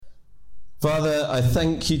Father, I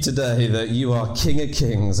thank you today that you are King of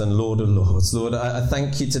Kings and Lord of Lords. Lord, I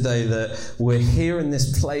thank you today that we're here in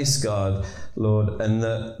this place, God, Lord, and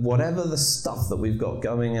that whatever the stuff that we've got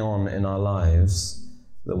going on in our lives,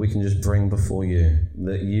 that we can just bring before you,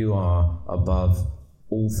 that you are above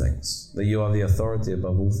all things, that you are the authority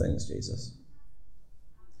above all things, Jesus.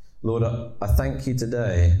 Lord, I thank you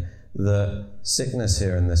today that sickness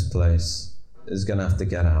here in this place is going to have to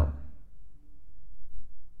get out.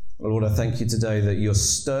 Lord, I thank you today that you're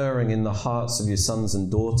stirring in the hearts of your sons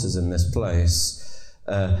and daughters in this place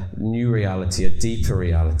a new reality, a deeper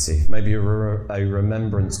reality, maybe a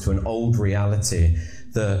remembrance to an old reality,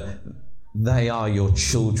 that they are your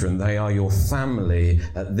children, they are your family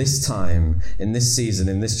at this time, in this season,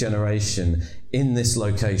 in this generation, in this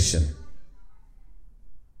location.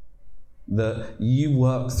 That you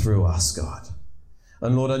work through us, God.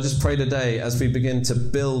 And Lord, I just pray today as we begin to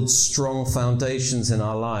build strong foundations in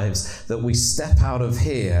our lives, that we step out of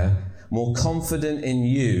here more confident in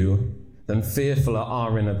you than fearful at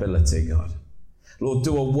our inability, God. Lord,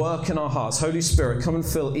 do a work in our hearts. Holy Spirit, come and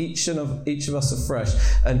fill each of us afresh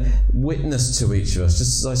and witness to each of us.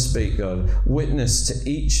 Just as I speak, God, witness to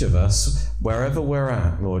each of us wherever we're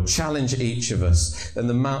at, Lord. Challenge each of us and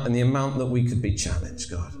the amount that we could be challenged,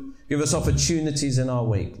 God. Give us opportunities in our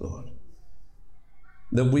week, Lord.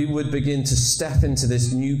 That we would begin to step into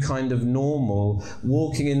this new kind of normal,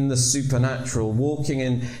 walking in the supernatural, walking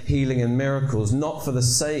in healing and miracles, not for the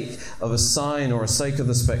sake of a sign or a sake of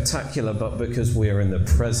the spectacular, but because we are in the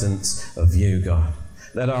presence of you, God.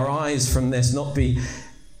 Let our eyes from this not be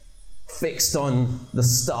fixed on the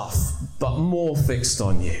stuff, but more fixed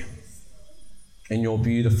on you. In your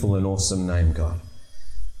beautiful and awesome name, God.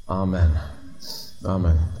 Amen.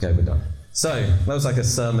 Amen. Okay, we're done. So, that was like a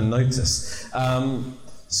sermon notice.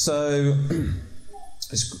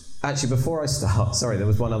 Actually, before I start, sorry, there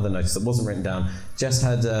was one other notice that wasn't written down. Jess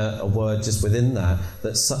had a word just within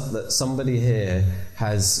that somebody here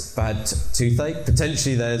has bad toothache.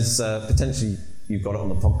 Potentially you've got it on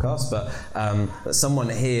the podcast, but that someone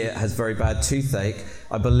here has very bad toothache.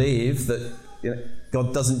 I believe that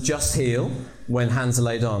God doesn't just heal when hands are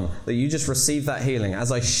laid on, that you just receive that healing.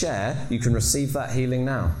 As I share, you can receive that healing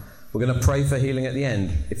now. We're going to pray for healing at the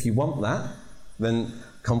end. If you want that, then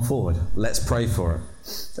come forward. Let's pray for it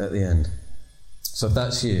at the end. So if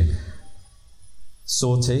that's you,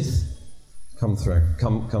 sore teeth, come through.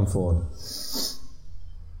 Come forward. So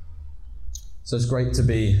it's great to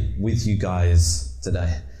be with you guys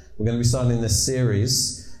today. We're going to be starting this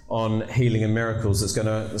series on healing and miracles that's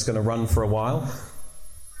going to run for a while.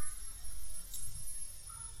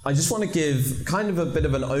 I just want to give kind of a bit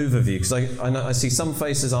of an overview, because I see some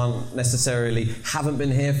faces haven't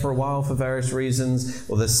been here for a while for various reasons,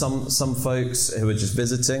 or there's some folks who are just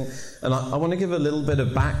visiting. And I want to give a little bit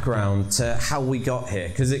of background to how we got here,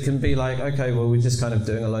 because it can be like, okay, well, we're just kind of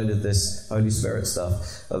doing a load of this Holy Spirit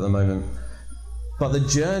stuff at the moment. But the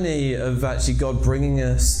journey of actually God bringing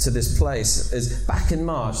us to this place is back in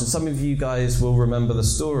March, and some of you guys will remember the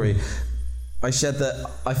story. I shared that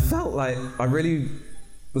I felt like I really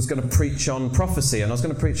was going to preach on prophecy, and I was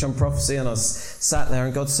going to preach on prophecy, and I was sat there,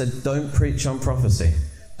 and God said, don't preach on prophecy.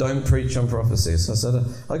 Don't preach on prophecy. So I said,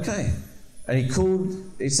 okay. And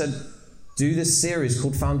he said, do this series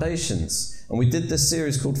called Foundations. And we did this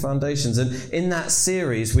series called Foundations, and in that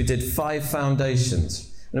series, we did 5 foundations.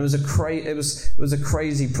 And it was a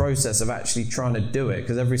crazy process of actually trying to do it,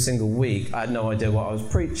 because every single week I had no idea what I was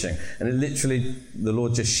preaching. And it literally, the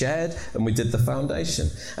Lord just shared, and we did the foundation.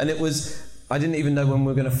 And I didn't even know when we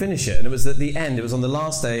were going to finish it. And it was at the end, it was on the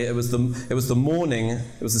last day, it was the morning,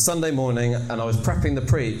 it was the Sunday morning, and I was prepping the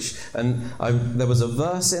preach, and there was a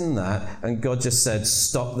verse in that, and God just said,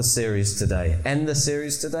 stop the series today, end the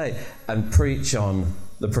series today, and preach on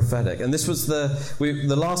the prophetic. And this was the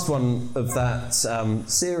last one of that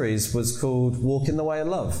series was called Walk in the Way of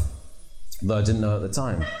Love, though I didn't know at the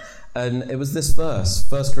time. And it was this verse,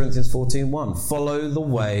 1 Corinthians 14:1, follow the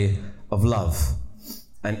way of love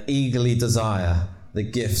and eagerly desire the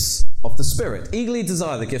gifts of the Spirit. Eagerly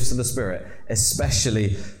desire the gifts of the Spirit,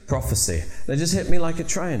 especially prophecy. They just hit me like a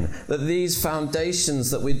train, that these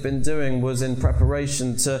foundations that we'd been doing was in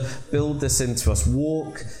preparation to build this into us,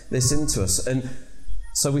 walk this into us. And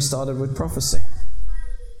so we started with prophecy.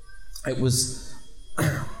 It was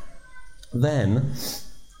then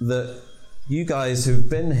that you guys who've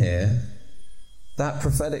been here, that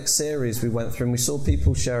prophetic series we went through, and we saw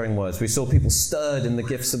people sharing words. We saw people stirred in the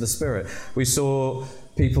gifts of the Spirit. We saw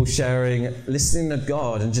people sharing, listening to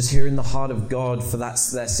God and just hearing the heart of God for their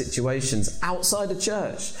situations outside of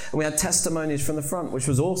church. And we had testimonies from the front, which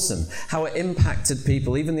was awesome. How it impacted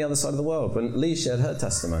people, even the other side of the world. When Lee shared her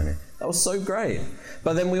testimony, That was so great.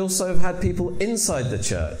 But then we also have had people inside the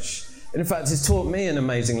church. In fact, it's taught me an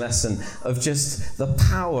amazing lesson of just the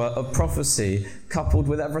power of prophecy coupled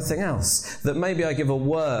with everything else. That maybe I give a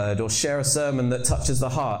word or share a sermon that touches the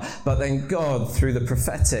heart, but then God, through the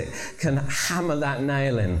prophetic, can hammer that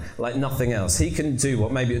nail in like nothing else. He can do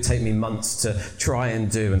what maybe it would take me months to try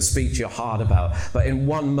and do and speak to your heart about. But in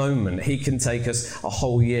one moment, he can take us a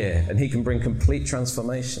whole year and he can bring complete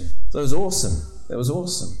transformation. So it was awesome. It was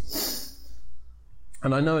awesome.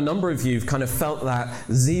 And I know a number of you have kind of felt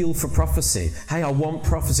that zeal for prophecy. Hey, I want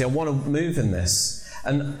prophecy. I want to move in this.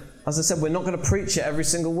 And as I said, we're not going to preach it every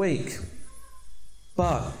single week.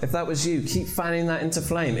 But if that was you, keep fanning that into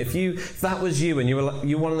flame. If that was you and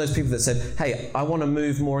you're one of those people that said, hey, I want to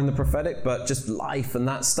move more in the prophetic, but just life and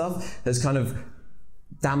that stuff has kind of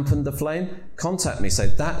dampened the flame, contact me. Say,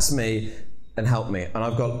 that's me, and help me. And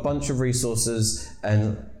I've got a bunch of resources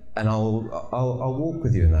and I'll walk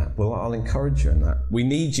with you in that. Well, I'll encourage you in that. We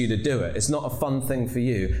need you to do it. It's not a fun thing for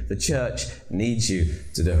you. The church needs you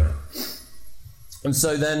to do it. And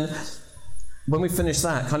so then, when we finish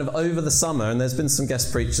that, kind of over the summer, and there's been some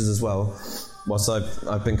guest preachers as well, whilst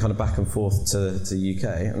I've been kind of back and forth to UK,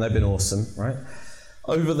 and they've been awesome, right?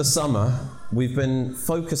 Over the summer, we've been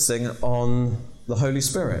focusing on the Holy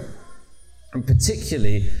Spirit, and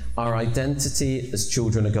particularly our identity as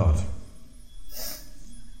children of God.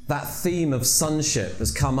 That theme of sonship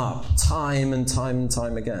has come up time and time and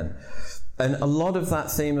time again. And a lot of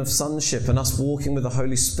that theme of sonship and us walking with the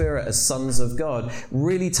Holy Spirit as sons of God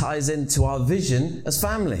really ties into our vision as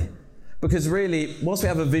family. Because really, whilst we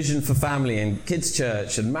have a vision for family and kids'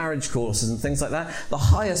 church and marriage courses and things like that, the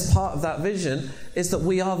highest part of that vision is that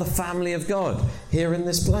we are the family of God here in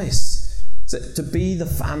this place. So to be the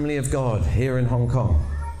family of God here in Hong Kong.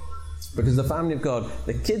 Because the family of God,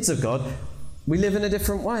 the kids of God, we live in a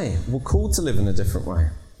different way. We're called to live in a different way.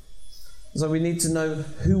 So we need to know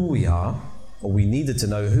who we are, or we needed to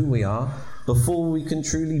know who we are, before we can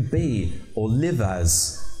truly be or live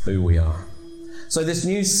as who we are. So this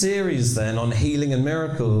new series then on healing and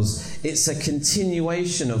miracles, it's a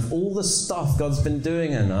continuation of all the stuff God's been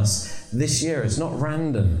doing in us this year. It's not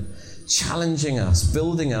random. Challenging us,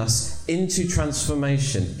 building us into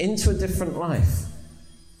transformation, into a different life.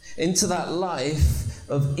 Into that life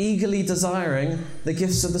of eagerly desiring the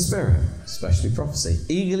gifts of the Spirit, especially prophecy.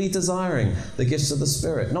 Eagerly desiring the gifts of the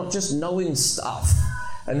Spirit. Not just knowing stuff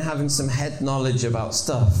and having some head knowledge about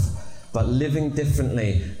stuff, but living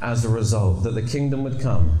differently as a result, that the kingdom would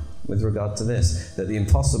come with regard to this, that the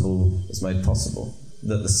impossible is made possible,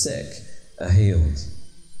 that the sick are healed.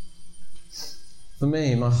 For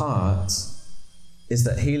me, my heart is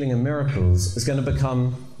that healing and miracles is going to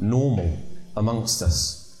become normal amongst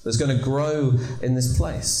us. That's going to grow in this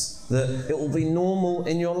place. That it will be normal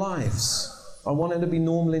in your lives. I want it to be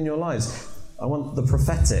normal in your lives. I want the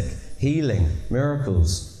prophetic, healing,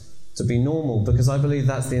 miracles to be normal, because I believe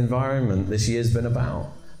that's the environment this year's been about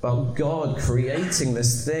God creating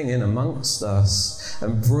this thing in amongst us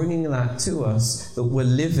and bringing that to us that we're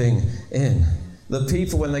living in. That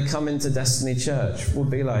people, when they come into Destiny Church, will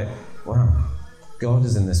be like, wow, God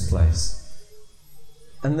is in this place.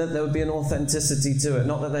 And that there would be an authenticity to it.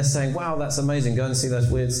 Not that they're saying, wow, that's amazing, go and see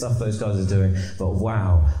those weird stuff those guys are doing. But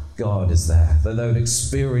wow, God is there. That they would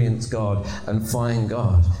experience God and find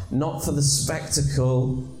God. Not for the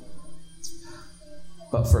spectacle,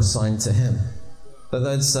 but for a sign to Him. That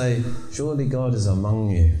they'd say, surely God is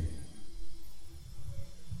among you.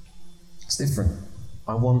 It's different.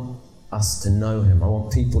 I want us to know Him. I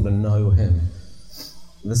want people to know Him.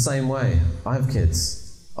 The same way, I have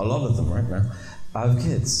kids. A lot of them right now. I have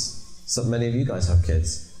kids. So many of you guys have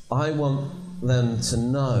kids. I want them to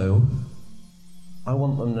know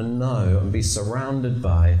and be surrounded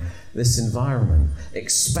by this environment,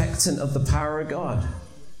 expectant of the power of God.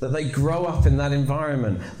 That they grow up in that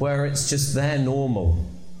environment where it's just their normal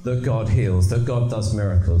that God heals, that God does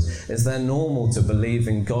miracles. It's their normal to believe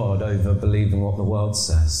in God over believing what the world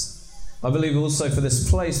says. I believe also for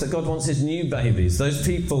this place that God wants His new babies, those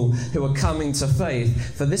people who are coming to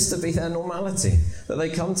faith, for this to be their normality. That they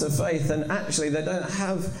come to faith and actually they don't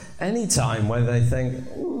have any time where they think,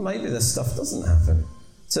 maybe this stuff doesn't happen.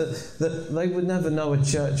 That they would never know a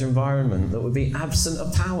church environment that would be absent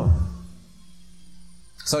of power.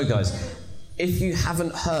 So guys, if you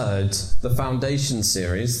haven't heard the Foundation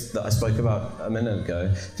series that I spoke about a minute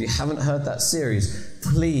ago, if you haven't heard that series,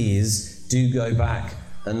 please do go back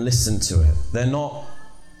and listen to it. They're not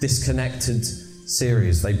disconnected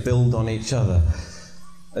series. They build on each other.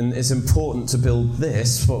 And it's important to build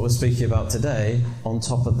this, what we're speaking about today, on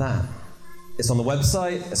top of that. It's on the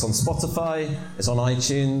website, it's on Spotify, it's on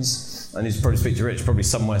iTunes. I need to probably speak to Rich, probably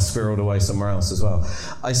somewhere squirreled away somewhere else as well.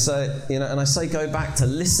 I say go back to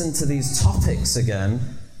listen to these topics again,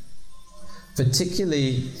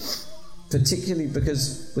 particularly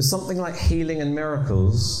because with something like healing and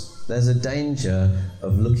miracles, there's a danger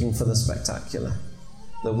of looking for the spectacular,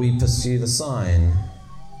 that we pursue the sign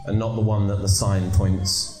and not the one that the sign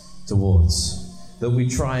points towards. That we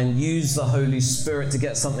try and use the Holy Spirit to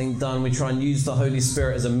get something done. We try and use the Holy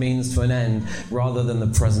Spirit as a means to an end, rather than the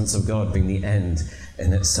presence of God being the end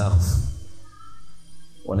in itself.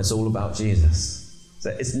 When it's all about Jesus.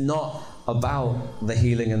 So it's not about the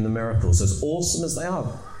healing and the miracles, as awesome as they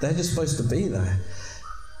are. They're just supposed to be there.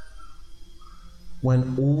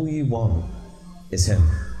 When all you want is Him,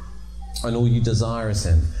 and all you desire is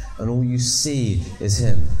Him, and all you see is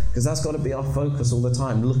Him. Because that's got to be our focus all the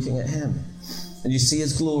time, looking at Him. And you see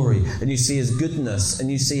His glory, and you see His goodness, and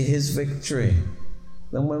you see His victory.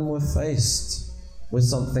 Then when we're faced with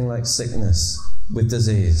something like sickness, with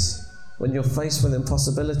disease, when you're faced with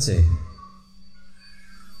impossibility,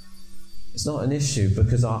 it's not an issue,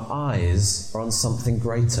 because our eyes are on something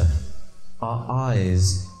greater. Our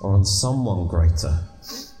eyes are on someone greater.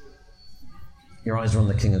 Your eyes are on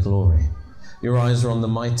the King of Glory. Your eyes are on the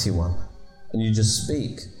Mighty One. And you just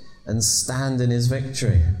speak and stand in His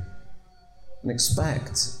victory. And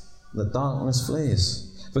expect that darkness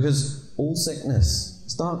flees. Because all sickness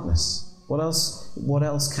is darkness. What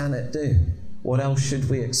else can it do? What else should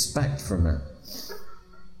we expect from it?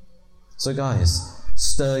 So guys,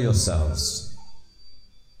 stir yourselves.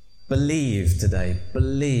 Believe today.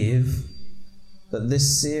 Believe that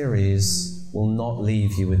this series will not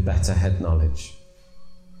leave you with better head knowledge,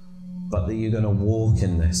 but that you're going to walk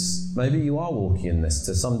in this. Maybe you are walking in this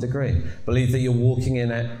to some degree. Believe that you're walking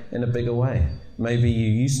in it in a bigger way. Maybe you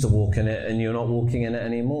used to walk in it and you're not walking in it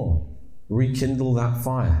anymore. Rekindle that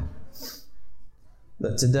fire.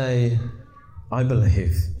 That today, I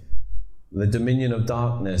believe, the dominion of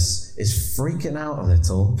darkness is freaking out a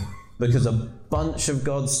little because a bunch of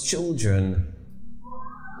God's children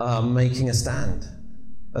are making a stand,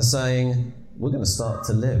 are saying, we're going to start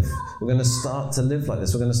to live. We're going to start to live like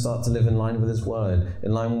this. We're going to start to live in line with His word,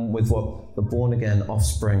 in line with what the born-again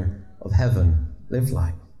offspring of heaven live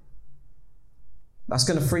like. That's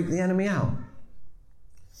going to freak the enemy out.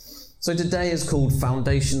 So today is called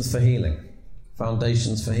Foundations for Healing.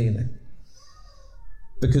 Foundations for Healing.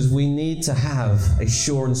 Because we need to have a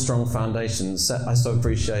sure and strong foundation. I so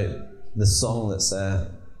appreciate the song that's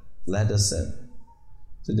led us in,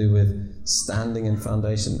 to do with standing in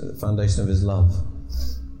the foundation of His love.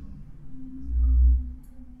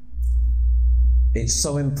 It's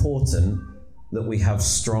so important that we have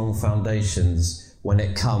strong foundations when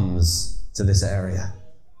it comes to this area.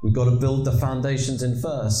 We've got to build the foundations in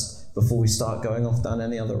first before we start going off down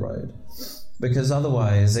any other road. Because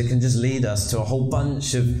otherwise it can just lead us to a whole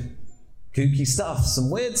bunch of kooky stuff,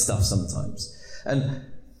 some weird stuff sometimes. And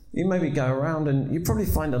you maybe go around and you probably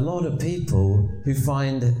find a lot of people who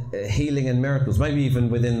find healing and miracles, maybe even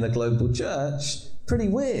within the global church, pretty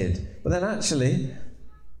weird. But then actually,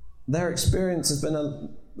 their experience has been a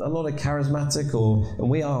lot of charismatic, and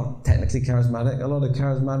we are technically charismatic, a lot of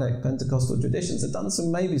charismatic Pentecostal traditions have done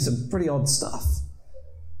some pretty odd stuff.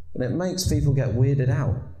 And it makes people get weirded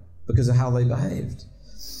out because of how they behaved.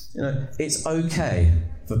 It's okay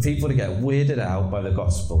for people to get weirded out by the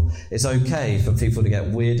gospel. It's okay for people to get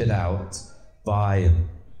weirded out by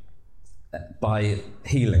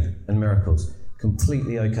healing and miracles.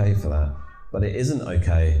 Completely okay for that. But it isn't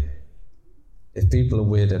okay if people are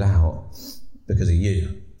weirded out because of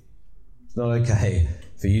you. It's not okay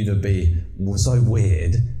for you to be so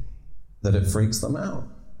weird that it freaks them out.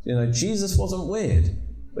 Jesus wasn't weird,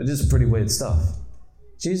 but it is pretty weird stuff.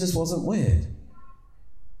 Jesus wasn't weird,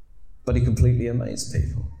 but He completely amazed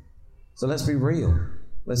people. So let's be real.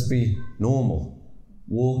 Let's be normal,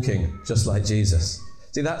 walking just like Jesus.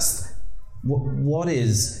 See, that's what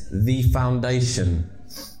is the foundation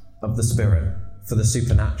of the Spirit for the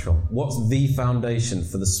supernatural. What's the foundation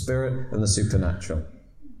for the Spirit and the supernatural?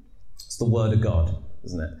 It's the Word of God,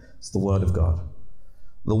 isn't it? It's the Word of God.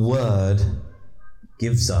 The Word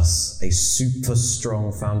gives us a super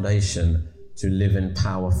strong foundation to live in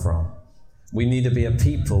power from. We need to be a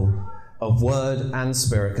people of Word and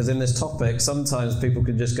Spirit, because in this topic, sometimes people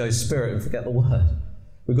can just go Spirit and forget the Word.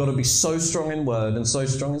 We've got to be so strong in Word and so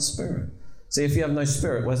strong in Spirit. See, if you have no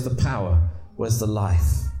Spirit, where's the power? Where's the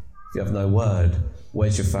life? If you have no Word,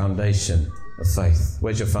 where's your foundation of faith?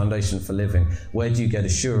 Where's your foundation for living? Where do you get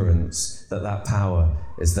assurance that that power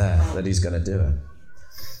is there, that He's going to do it?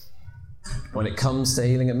 When it comes to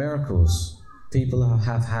healing and miracles, people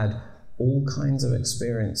have had all kinds of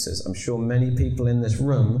experiences. I'm sure many people in this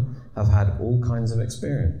room have had all kinds of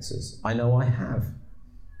experiences. I know I have.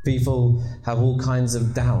 People have all kinds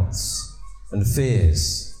of doubts and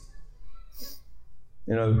fears.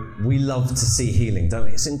 You know, we love to see healing, don't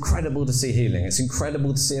we? It's incredible to see healing. It's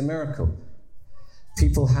incredible to see a miracle. We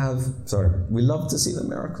love to see the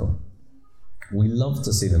miracle. We love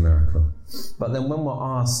to see the miracle. But then when we're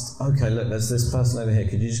asked, okay, look, there's this person over here,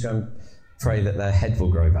 could you just go and pray that their head will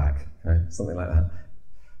grow back? You know, something like that.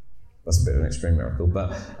 That's a bit of an extreme miracle,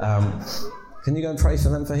 but can you go and pray for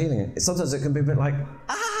them for healing? Sometimes it can be a bit like,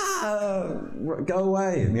 go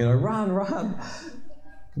away, you know, run.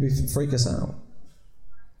 It can freak us out.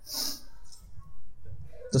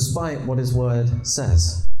 Despite what his word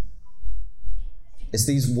says. It's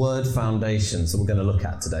these word foundations that we're going to look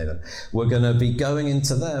at today. Then we're going to be going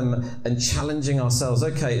into them and challenging ourselves.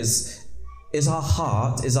 Okay, is our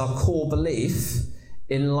heart, is our core belief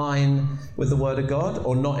in line with the word of God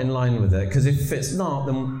or not in line with it? Because if it's not,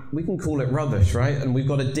 then we can call it rubbish, right? And we've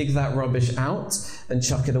got to dig that rubbish out and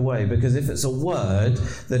chuck it away. Because if it's a word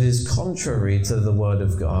that is contrary to the word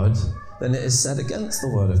of God, then it is said against the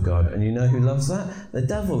word of God. And you know who loves that? The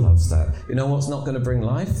devil loves that. You know what's not going to bring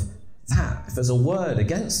life? That. If there's a word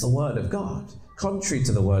against the word of God, contrary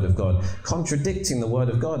to the word of God, contradicting the word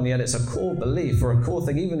of God, and yet it's a core belief or a core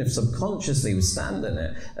thing, even if subconsciously we stand in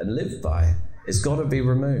it and live by, it's got to be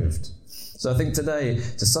removed. So I think today,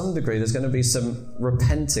 to some degree, there's going to be some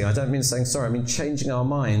repenting. I don't mean saying sorry, I mean changing our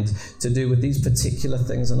mind to do with these particular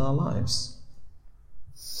things in our lives.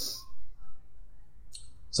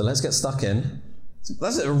 So let's get stuck in.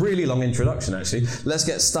 That's a really long introduction, actually. Let's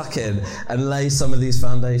get stuck in and lay some of these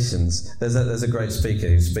foundations. There's a great speaker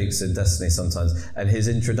who speaks in Destiny sometimes, and his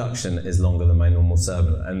introduction is longer than my normal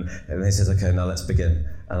sermon. And he says, okay, now let's begin.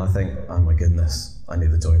 And I think, oh my goodness, I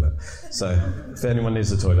need the toilet. So if anyone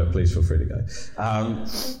needs the toilet, please feel free to go.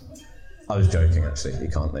 I was joking, actually. You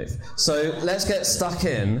can't leave. So let's get stuck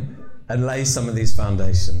in and lay some of these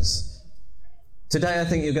foundations. Today I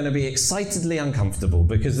think you're going to be excitedly uncomfortable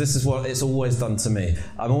because this is what it's always done to me.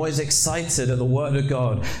 I'm always excited at the Word of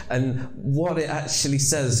God and what it actually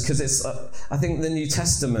says, because it's, I think the New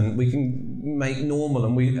Testament we can make normal,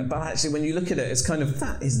 but actually when you look at it, it's kind of,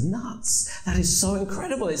 that is nuts. That is so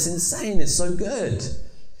incredible. It's insane. It's so good.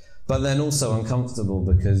 But then also uncomfortable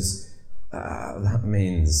because that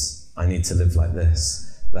means I need to live like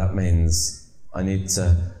this. That means I need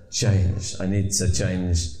to change. I need to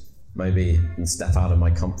change maybe and step out of my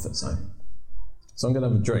comfort zone. So I'm going to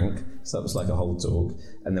have a drink, so that was like a whole talk,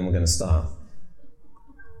 and then we're going to start.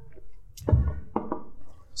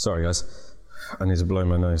 Sorry guys, I need to blow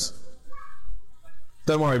my nose.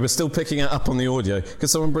 Don't worry, we're still picking it up on the audio. Could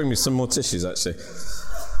someone bring me some more tissues actually?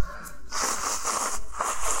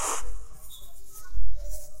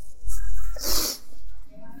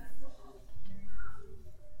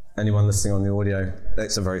 Anyone listening on the audio?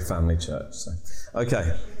 It's a very family church. So.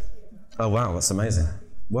 Okay. Oh wow, that's amazing.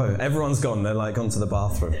 Whoa, everyone's gone. They're like gone to the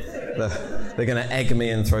bathroom. They're going to egg me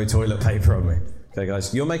and throw toilet paper on me. Okay,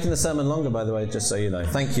 guys. You're making the sermon longer, by the way, just so you know.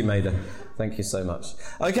 Thank you, Maida. Thank you so much.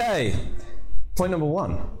 Okay, point number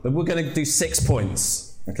 1. But we're going to do 6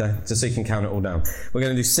 points. Okay, just so you can count it all down. We're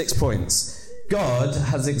going to do 6 points. God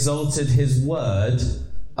has exalted his word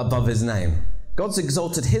above his name. God's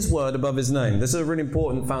exalted his word above his name. This is a really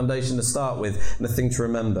important foundation to start with and a thing to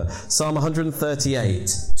remember. Psalm 138,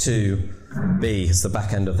 2b is the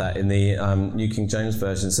back end of that in the New King James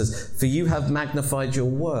Version. It says, "For you have magnified your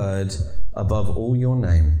word above all your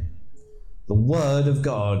name." The word of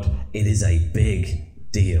God, it is a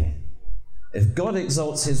big deal. If God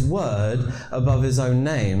exalts his word above his own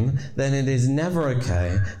name, then it is never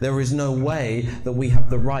okay. There is no way that we have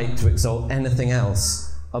the right to exalt anything else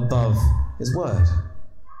above his word,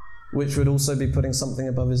 which would also be putting something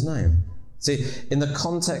above his name. See, in the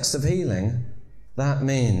context of healing, that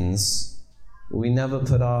means we never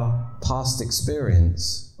put our past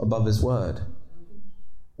experience above his word.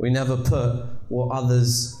 We never put what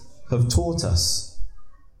others have taught us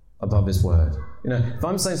above his word. You know, if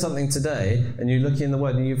I'm saying something today and you look in the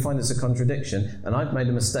word and you find it's a contradiction, and I've made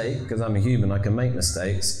a mistake because I'm a human, I can make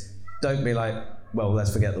mistakes, don't be like, well,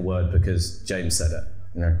 let's forget the word because James said it.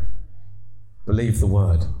 You know, believe the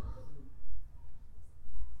word.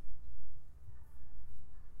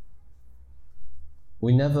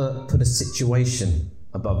 We never put a situation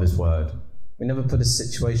above his word. We never put a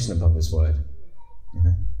situation above his word. You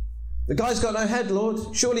know? The guy's got no head,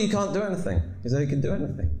 Lord. Surely he can't do anything. He said he can do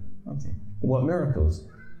anything. Can't he? What miracles?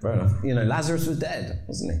 Fair enough. You know, Lazarus was dead,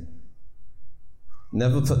 wasn't he?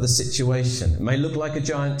 Never put the situation. It may look like a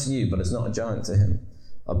giant to you, but it's not a giant to him.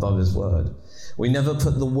 above his word. We never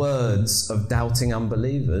put the words of doubting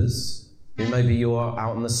unbelievers, who maybe you are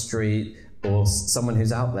out on the street or someone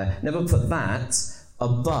who's out there, never put that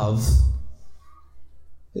above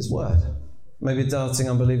his word. Maybe a doubting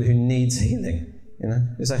unbeliever who needs healing.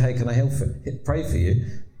 You say, hey, can I pray for you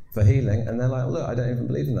for healing? And they're like, look, I don't even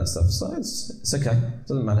believe in that stuff. So it's okay,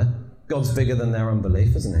 doesn't matter. God's bigger than their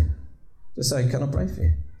unbelief, isn't he? Just say, can I pray for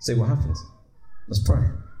you? See what happens. Let's pray.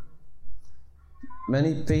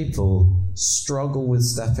 Many people struggle with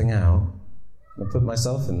stepping out. I put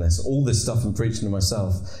myself in this, all this stuff I'm preaching to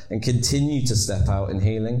myself, and continue to step out in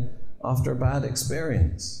healing after a bad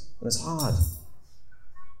experience. And it's hard.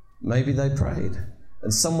 Maybe they prayed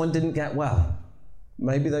and someone didn't get well.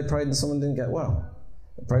 Maybe they prayed and someone didn't get well.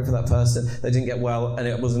 They prayed for that person, they didn't get well, and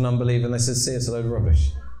it was an unbeliever, and they said, see, it's a load of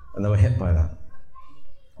rubbish. And they were hit by that.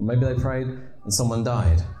 Or maybe they prayed and someone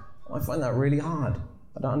died. I find that really hard.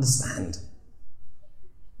 I don't understand.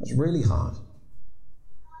 That's really hard.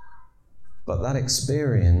 But that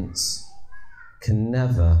experience can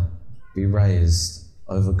never be raised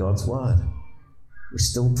over God's word. We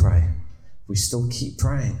still pray. We still keep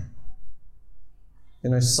praying.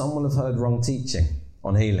 Some will have heard wrong teaching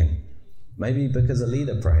on healing. Maybe because a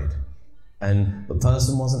leader prayed and the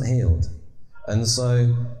person wasn't healed. And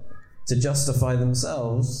so to justify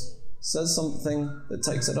themselves says something that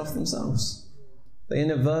takes it off themselves. They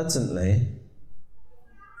inadvertently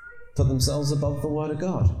put themselves above the word of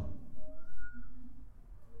God.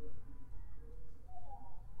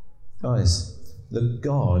 Guys, the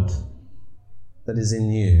God that is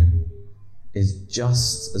in you is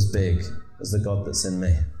just as big as the God that's in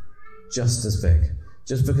me. Just as big.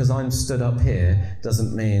 Just because I'm stood up here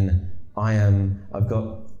doesn't mean I'm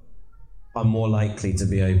more likely to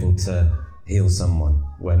be able to heal someone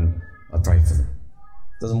when I pray for them.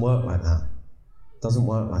 It doesn't work like that. It doesn't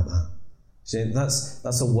work like that. See,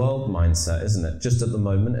 that's a world mindset, isn't it? Just at the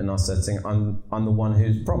moment in our setting, I'm the one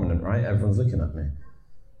who's prominent, right? Everyone's looking at me.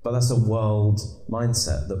 But that's a world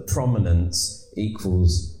mindset, that prominence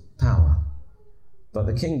equals power. But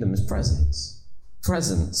the kingdom is presence.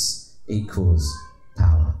 Presence equals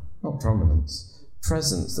power, not prominence.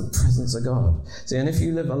 Presence, the presence of God. See, and if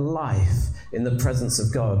you live a life in the presence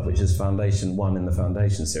of God, which is Foundation 1 in the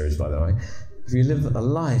Foundation series, by the way, if you live a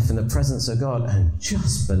life in the presence of God and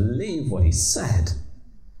just believe what he said,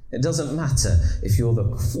 it doesn't matter if you're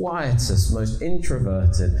the quietest, most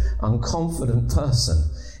introverted, unconfident person.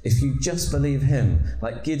 If you just believe him,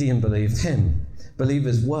 like Gideon believed him, believe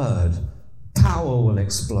his word, power will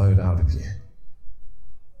explode out of you.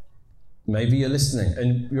 Maybe you're listening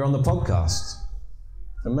and you're on the podcast.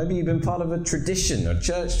 And maybe you've been part of a tradition, a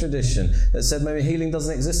church tradition, that said maybe healing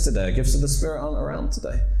doesn't exist today, gifts of the Spirit aren't around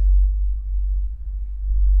today.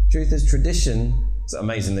 Truth is, tradition, it's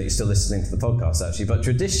amazing that you're still listening to the podcast actually, but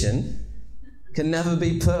tradition can never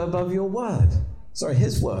be put above your word. Sorry,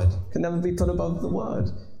 his word can never be put above the word.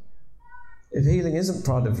 If healing isn't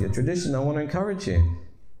part of your tradition, I want to encourage you.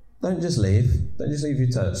 Don't just leave. Don't just leave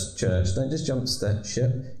your church. Don't just jump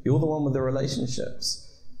ship. You're the one with the relationships.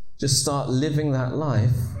 Just start living that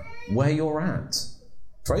life where you're at.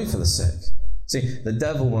 Pray for the sick. See, the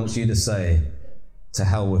devil wants you to say, to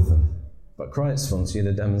hell with them. But Christ wants you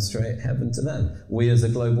to demonstrate heaven to them. We as a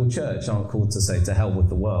global church aren't called to say, to hell with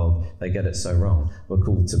the world. They get it so wrong. We're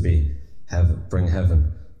called to bring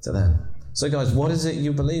heaven to them. So guys, what is it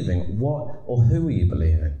you're believing? What or who are you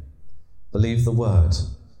believing? Believe the word.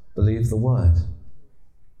 Believe the word.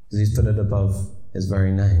 Because he's put it above his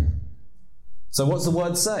very name. So what's the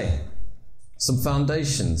word say? Some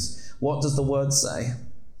foundations. What does the word say?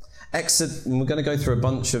 Exodus, and we're going to go through a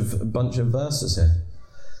bunch of verses here.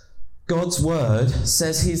 God's word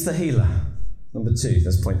says he's the healer. Number 2,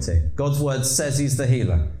 that's point 2. God's word says he's the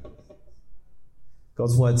healer.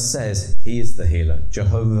 God's word says he is the healer.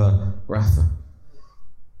 Jehovah Rapha.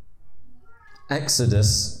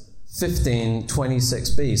 Exodus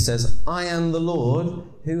 15:26b says, I am the Lord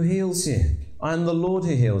who heals you. I am the Lord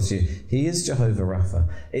who heals you. He is Jehovah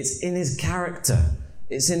Rapha. It's in his character.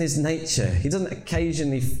 It's in his nature. He doesn't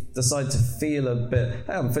occasionally decide to feel a bit,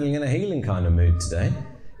 hey, I'm feeling in a healing kind of mood today.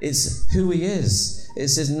 It's who he is.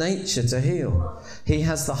 It's his nature to heal. He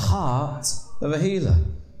has the heart of a healer.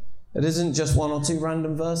 It isn't just 1 or 2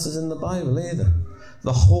 random verses in the Bible either.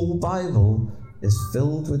 The whole Bible is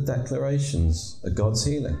filled with declarations of God's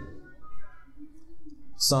healing.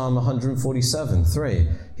 Psalm 147:3.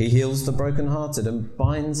 He heals the brokenhearted and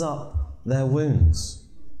binds up their wounds.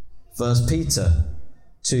 1 Peter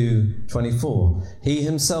 2:24. He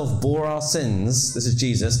himself bore our sins, this is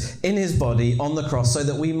Jesus, in his body on the cross so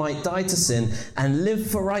that we might die to sin and live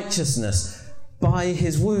for righteousness. By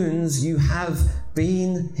his wounds you have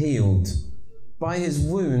been healed. By his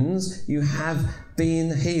wounds, you have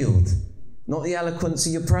been healed. Not the eloquence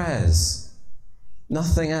of your prayers.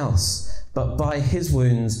 Nothing else. But by his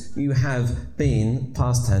wounds, you have been,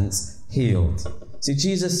 past tense, healed. See,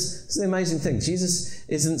 Jesus, it's the amazing thing. Jesus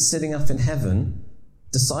isn't sitting up in heaven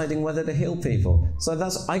deciding whether to heal people. So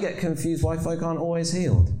I get confused why folk aren't always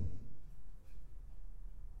healed.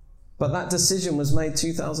 But that decision was made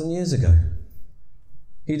 2,000 years ago.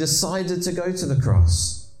 He decided to go to the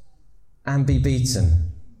cross and be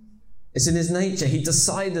beaten. It's in his nature. He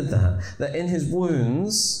decided that in his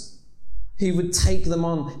wounds, he would take them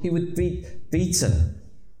on. He would be beaten.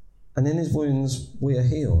 And in his wounds, we are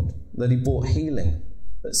healed. That he brought healing.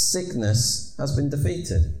 That sickness has been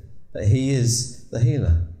defeated. That he is the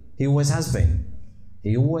healer. He always has been.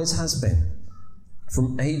 He always has been.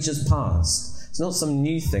 From ages past. It's not some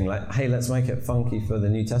new thing like, hey, let's make it funky for the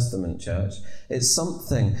New Testament church. It's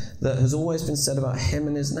something that has always been said about him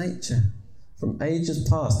and his nature. From ages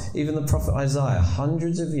past. Even the prophet Isaiah,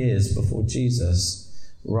 hundreds of years before Jesus,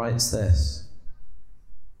 writes this.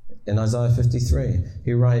 In Isaiah 53,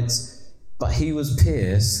 he writes, but he was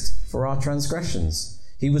pierced for our transgressions.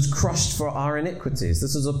 He was crushed for our iniquities.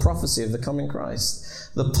 This is a prophecy of the coming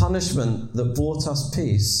Christ. The punishment that brought us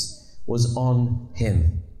peace was on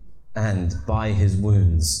him. And by his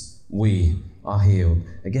wounds, we are healed.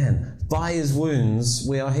 Again, by his wounds,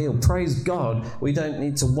 we are healed. Praise God, we don't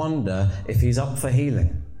need to wonder if he's up for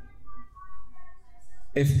healing.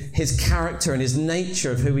 If his character and his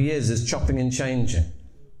nature of who he is chopping and changing.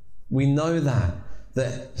 We know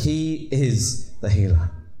that he is the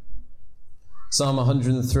healer. Psalm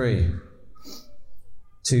 103,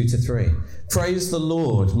 2-3. Praise the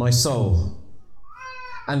Lord, my soul,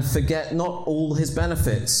 and forget not all his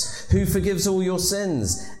benefits, who forgives all your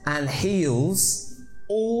sins and heals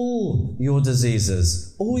all your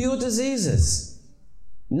diseases. All your diseases.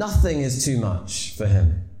 Nothing is too much for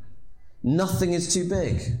him. Nothing is too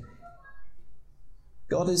big.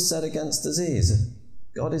 God is set against disease.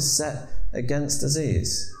 God is set against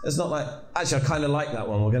disease. It's not like, actually I kind of like that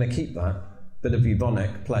one, we're going to keep that. Bit of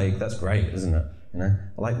bubonic plague, that's great, isn't it? You know,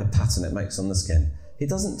 I like the pattern it makes on the skin. He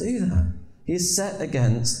doesn't do that. He is set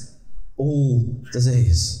against all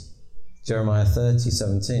disease. Jeremiah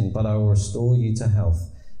 30:17, but I will restore you to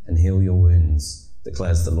health and heal your wounds,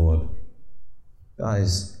 declares the Lord.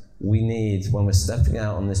 Guys, we need, when we're stepping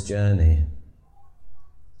out on this journey,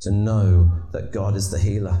 to know that God is the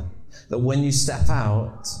healer. That when you step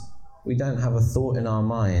out, we don't have a thought in our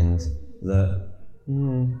mind that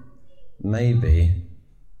maybe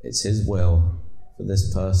it's his will for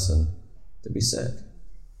this person to be sick.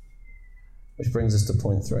 Which brings us to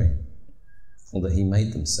point 3, or that he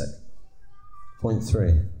made them sick. Point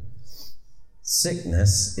 3,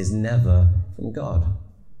 sickness is never from God.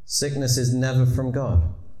 Sickness is never from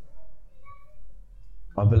God.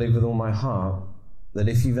 I believe with all my heart that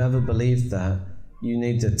if you've ever believed that, you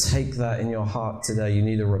need to take that in your heart today. You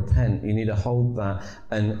need to repent. You need to hold that,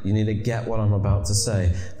 and you need to get what I'm about to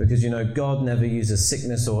say. Because, you know, God never uses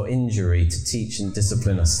sickness or injury to teach and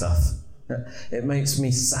discipline us stuff. It makes me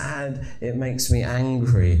sad, it makes me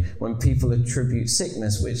angry when people attribute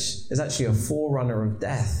sickness, which is actually a forerunner of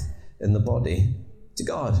death in the body, to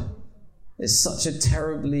God. It's such a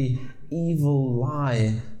terribly evil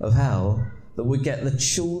lie of hell that would get the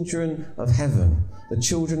children of heaven, the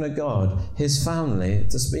children of God, his family,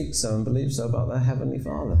 to speak so and believe so about their heavenly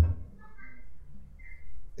Father.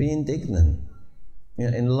 Be indignant,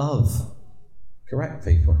 in love, correct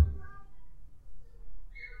people.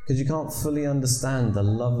 Because you can't fully understand the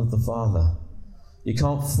love of the Father. You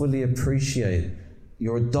can't fully appreciate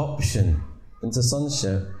your adoption into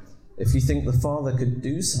sonship if you think the Father could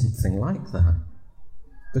do something like that.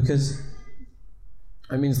 Because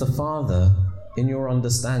it means the Father, in your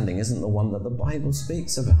understanding, isn't the one that the Bible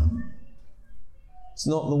speaks about. It's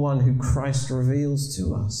not the one who Christ reveals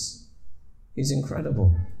to us. He's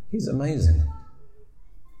incredible. He's amazing.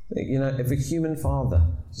 You know, if a human father,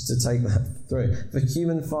 just to take that through, if a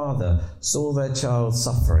human father saw their child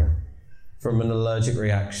suffering from an allergic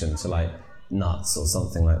reaction to like nuts or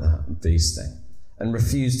something like that, bee sting, and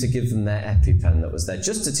refused to give them their EpiPen that was there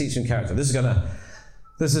just to teach them character, this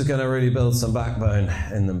is gonna really build some backbone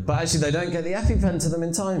in them. But actually they don't get the EpiPen to them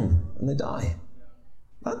in time and they die.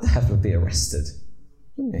 That dad would be arrested,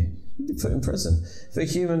 wouldn't he? He'd be put in prison. If a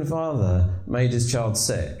human father made his child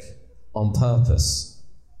sick on purpose,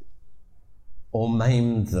 or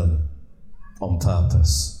maimed them on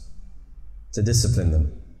purpose to discipline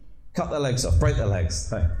them, cut their legs off, break their legs.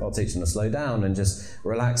 Hey, I'll teach them to slow down and just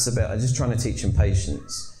relax a bit. I'm just trying to teach them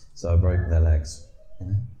patience, so I broke their legs.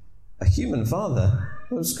 a human father.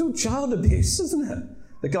 It was called child abuse, isn't it?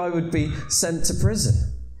 The guy would be sent to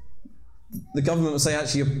prison. The government would say,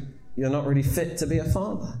 actually, you're not really fit to be a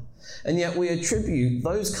father. And yet we attribute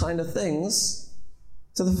those kind of things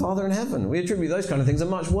to the Father in heaven. We attribute those kind of things are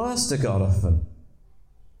much worse to God often.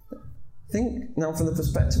 Think now from the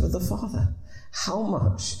perspective of the Father. How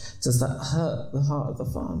much does that hurt the heart of the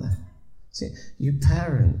Father? See, you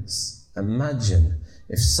parents, imagine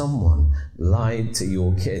if someone lied to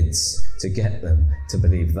your kids to get them to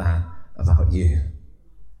believe that about you.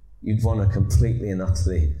 You'd want to completely and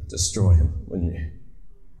utterly destroy them, wouldn't you?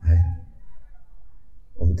 Right?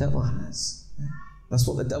 Well, the devil has. That's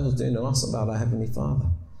what the devil's doing to us about our Heavenly Father.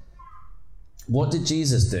 What did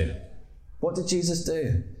Jesus do? What did Jesus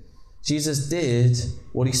do? Jesus did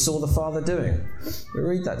what he saw the Father doing. We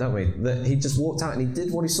read that, don't we? That he just walked out and he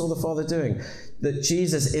did what he saw the Father doing. That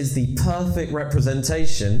Jesus is the perfect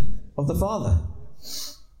representation of the Father.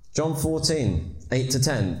 John 14,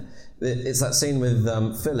 8-10. It's that scene with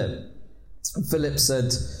Philip. Philip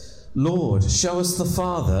said, Lord, show us the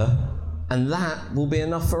Father, and that will be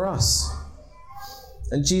enough for us.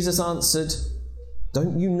 And Jesus answered,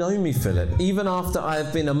 don't you know me, Philip? Even after I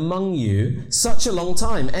have been among you such a long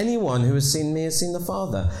time, anyone who has seen me has seen the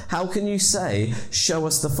Father. How can you say, show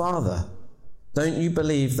us the Father? Don't you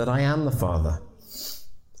believe that I am the Father,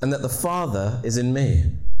 and that the Father is in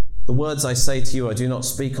me? The words I say to you, I do not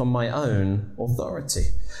speak on my own authority.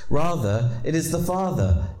 Rather, it is the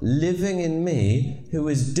Father living in me who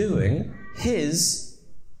is doing his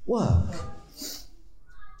work.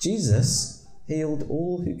 Jesus healed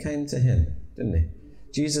all who came to him, didn't he?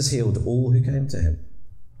 Jesus healed all who came to him.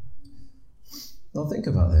 Now think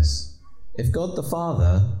about this. If God the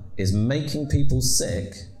Father is making people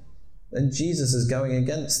sick, then Jesus is going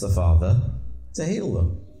against the Father to heal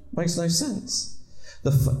them. Makes no sense.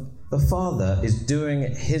 The Father is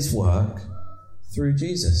doing his work through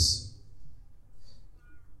Jesus.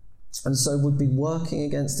 And so would be working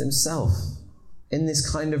against himself in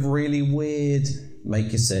this kind of really weird,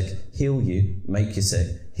 make you sick, heal you, make you sick,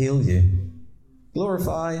 heal you.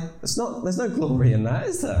 Glorify. There's no glory in that,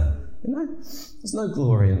 is there? You know, there's no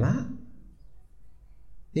glory in that.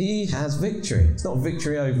 He has victory. It's not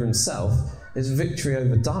victory over himself, it's victory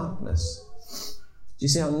over darkness. Do you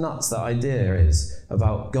see how nuts that idea is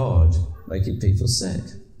about God making people sick?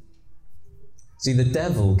 See, the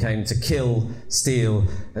devil came to kill, steal,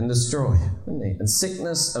 and destroy, didn't he? And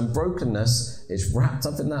sickness and brokenness is wrapped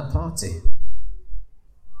up in that party.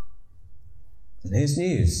 And here's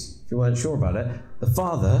news, if you weren't sure about it. The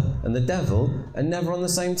Father and the devil are never on the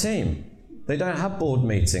same team. They don't have board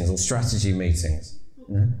meetings or strategy meetings.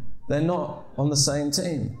 You know? They're not on the same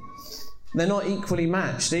team. They're not equally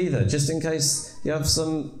matched either, just in case you have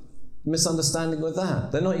some misunderstanding with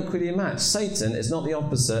that. They're not equally matched. Satan is not the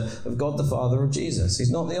opposite of God the Father or Jesus. He's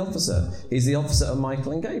not the opposite. He's the opposite of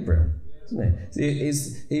Michael and Gabriel, isn't he?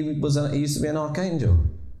 He used to be an archangel.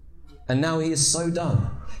 And now he is so done.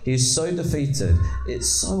 He is so defeated. It's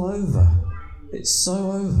so over. It's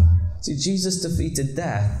so over. See, Jesus defeated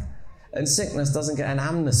death, and sickness doesn't get an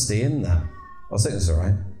amnesty in that. Well, sickness is all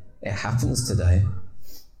right. It happens today.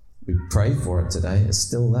 We pray for it today. It's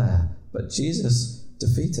still there. But Jesus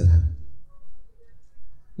defeated it.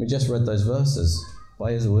 We just read those verses.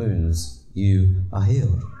 By his wounds, you are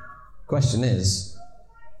healed. Question is,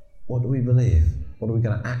 what do we believe? What are we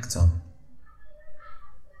going to act on?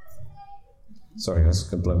 Sorry, guys, I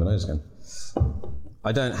could blow my nose again.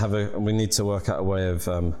 I don't have we need to work out a way of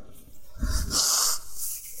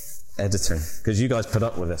editing, because you guys put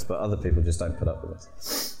up with this, but other people just don't put up with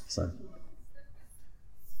this. So,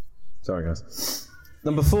 sorry, guys.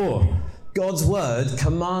 Number 4, God's word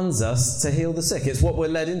commands us to heal the sick. It's what we're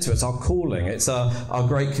led into. It's our calling. It's our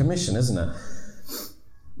great commission, isn't it?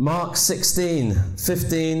 Mark 16,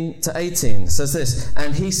 15 to 18 says this,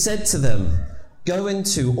 and he said to them, go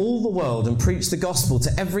into all the world and preach the gospel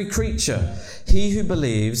to every creature. He who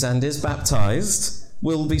believes and is baptized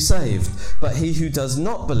will be saved, but he who does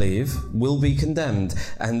not believe will be condemned.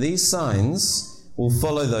 And these signs will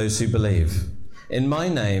follow those who believe. In my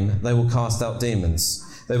name they will cast out demons.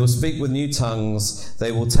 They will speak with new tongues.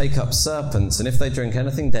 They will take up serpents. And if they drink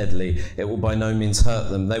anything deadly, it will by no means hurt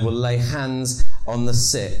them. They will lay hands on the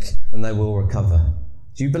sick and they will recover.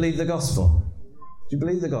 Do you believe the gospel? Do you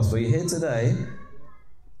believe the gospel? You're here today.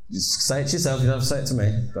 Just say it to yourself. You don't have to say it to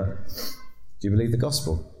me. But do you believe the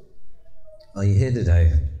gospel? Are you here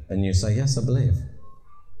today? And you say, yes, I believe.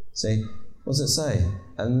 See, what does it say?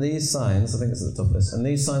 And these signs, I think it's at the top of this, and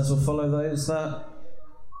these signs will follow those that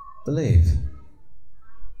believe.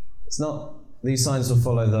 It's not, these signs will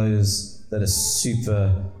follow those that are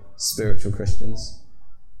super spiritual Christians.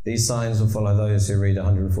 These signs will follow those who read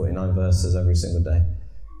 149 verses every single day.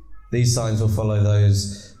 These signs will follow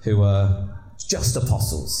those who are just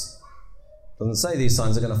apostles. It doesn't say these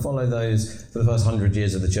signs are going to follow those for the first 100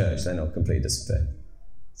 years of the church. They're not completely disappear.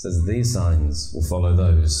 It says these signs will follow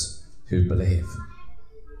those who believe.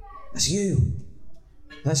 That's you.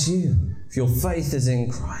 That's you. If your faith is in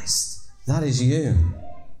Christ, that is you.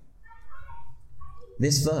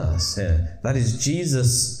 This verse here, that is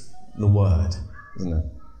Jesus, the Word, isn't it?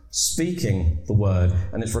 Speaking the Word,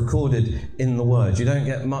 and it's recorded in the Word. You don't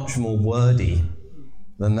get much more wordy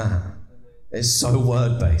than that. It's so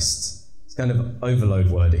word-based. It's kind of overload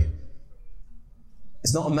wordy.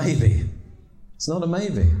 It's not a maybe. It's not a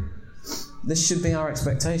maybe. This should be our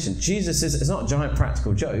expectation. It's not a giant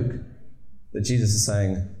practical joke that Jesus is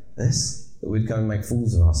saying this, that we'd go and make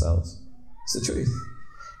fools of ourselves. It's the truth.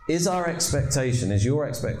 Is your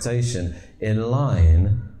expectation in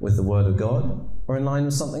line with the Word of God, or in line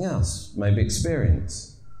with something else? Maybe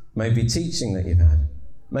experience, maybe teaching that you've had,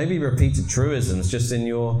 maybe repeated truisms just in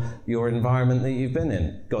your environment that you've been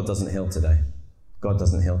in. God doesn't heal today. God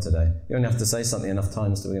doesn't heal today. You only have to say something enough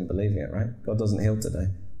times to begin believing it, right? God doesn't heal today.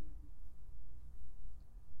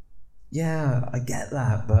 Yeah, I get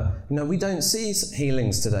that, but we don't see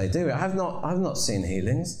healings today, do we? I've not seen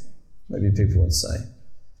healings. Maybe people would say.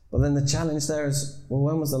 But then the challenge there is, well,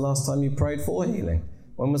 when was the last time you prayed for healing?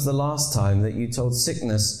 When was the last time that you told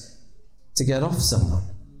sickness to get off someone?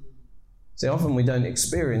 See, often we don't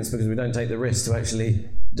experience because we don't take the risk to actually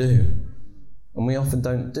do. And we often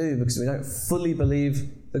don't do because we don't fully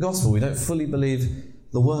believe the gospel. We don't fully believe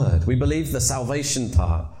the Word. We believe the salvation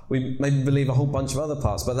part. We maybe believe a whole bunch of other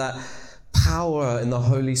parts, but that power in the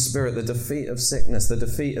Holy Spirit, the defeat of sickness, the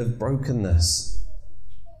defeat of brokenness,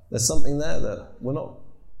 there's something there that we're not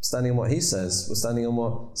standing on what He says, we're standing on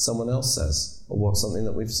what someone else says, or something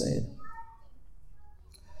that we've seen.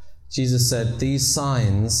 Jesus said these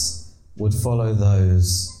signs would follow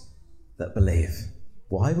those that believe.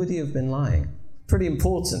 Why would He have been lying? Pretty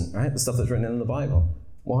important, right? The stuff that's written in the Bible.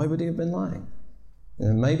 Why would He have been lying?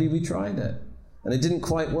 Maybe we tried it, and it didn't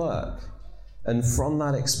quite work. And from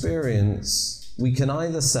that experience, we can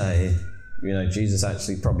either say, Jesus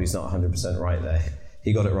actually probably is not 100% right there.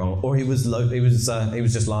 He got it wrong, or he was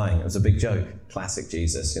just lying. It was a big joke. Classic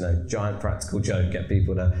Jesus, giant practical joke, get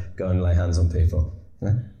people to go and lay hands on people.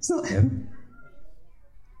 It's not Him.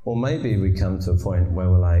 Or maybe we come to a point where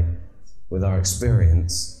we're like, with our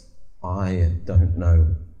experience, I don't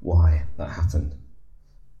know why that happened.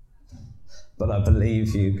 But I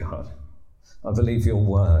believe you, God. I believe your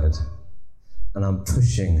Word. And I'm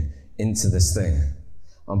pushing into this thing.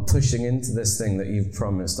 I'm pushing into this thing that you've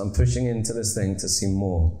promised. I'm pushing into this thing to see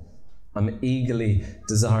more. I'm eagerly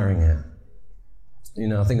desiring it.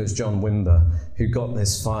 I think it was John Wimber who got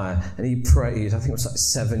this fire, and he prayed, I think it was like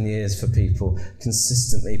 7 years for people,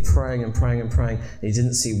 consistently praying and praying and praying. He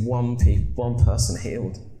didn't see one person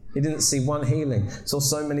healed. He didn't see one healing. Saw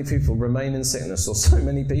so many people remain in sickness, saw so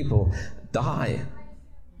many people die.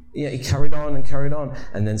 Yet he carried on and carried on,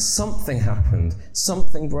 and then something happened.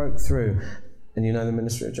 Something broke through. And the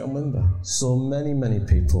ministry of John Wimber saw many, many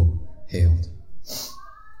people healed.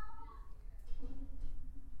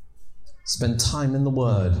 Spend time in the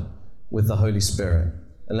Word with the Holy Spirit,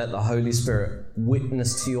 and let the Holy Spirit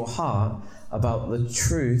witness to your heart about the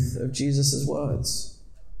truth of Jesus' words.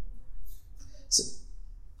 So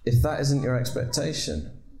if that isn't your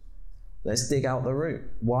expectation, let's dig out the root.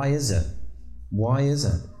 Why is it? Why is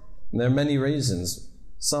it? And there are many reasons.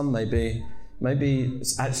 Some maybe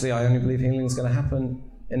actually I only believe healing is going to happen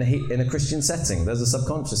in a Christian setting. There's a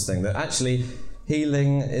subconscious thing that actually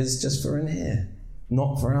healing is just for in here,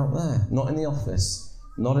 not for out there, not in the office,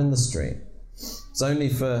 not in the street. It's only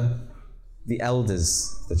for the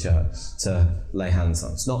elders of the church to lay hands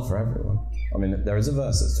on. It's not for everyone. I mean, there is a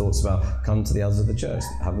verse that talks about come to the elders of the church,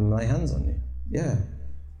 have them lay hands on you. Yeah,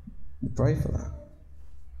 pray for that.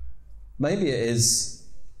 Maybe it is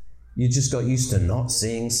you just got used to not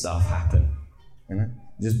seeing stuff happen. You've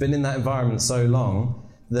just been in that environment so long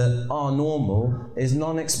that our normal is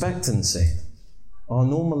non-expectancy. Our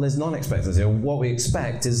normal is non-expectancy. What we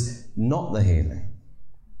expect is not the healing.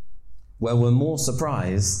 Where we're more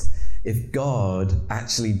surprised if God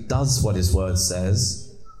actually does what His Word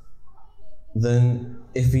says than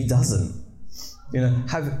if He doesn't.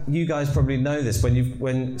 Have you guys probably know this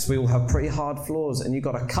when we all have pretty hard floors and you've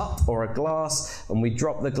got a cup or a glass and we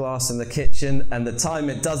drop the glass in the kitchen and the time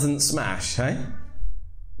it doesn't smash, hey?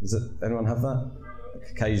 Anyone have that?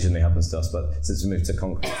 Occasionally happens to us, but since we moved to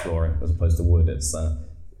concrete flooring as opposed to wood, it's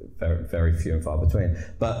very, very few and far between.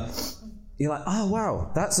 But you're like, oh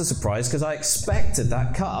wow, that's a surprise because I expected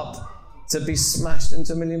that cup to be smashed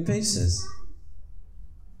into a million pieces?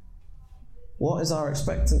 What is our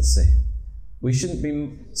expectancy? We shouldn't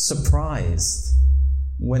be surprised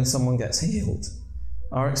when someone gets healed.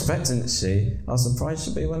 Our expectancy, our surprise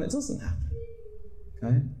should be when it doesn't happen.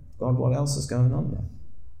 Okay? God, what else is going on there?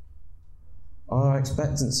 Our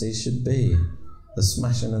expectancy should be the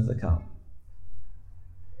smashing of the cup,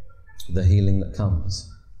 the healing that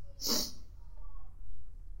comes.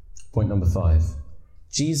 Point number 5.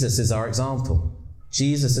 Jesus is our example.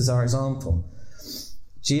 Jesus is our example.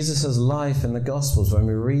 Jesus' life in the Gospels, when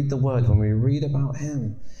we read the Word, when we read about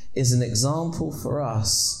him, is an example for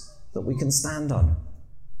us that we can stand on.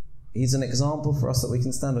 He's an example for us that we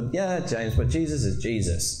can stand on. Yeah, James, but Jesus is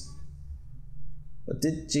Jesus. But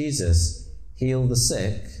did Jesus heal the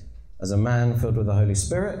sick as a man filled with the Holy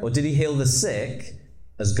Spirit? Or did he heal the sick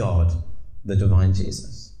as God, the divine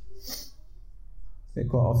Jesus?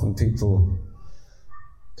 Quite often people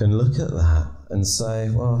can look at that and say,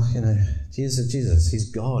 well, Jesus is Jesus. He's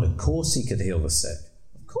God. Of course he could heal the sick.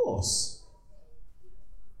 Of course.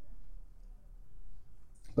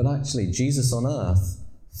 But actually, Jesus on earth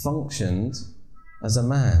functioned as a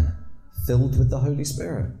man filled with the Holy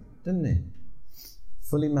Spirit, didn't he?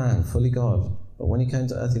 Fully man, fully God. But when he came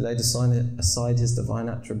to earth, he laid aside his divine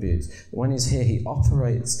attributes. When he's here, he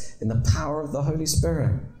operates in the power of the Holy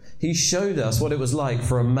Spirit. He showed us what it was like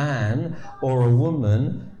for a man or a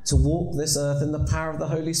woman to walk this earth in the power of the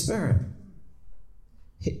Holy Spirit.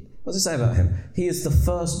 What does it say about him? He is the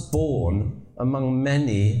firstborn among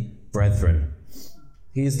many brethren.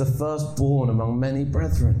 He is the firstborn among many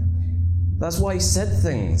brethren. That's why he said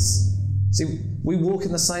things. See, we walk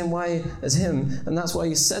in the same way as him, and that's why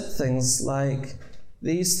he said things like,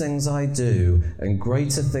 "These things I do, and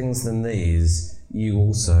greater things than these you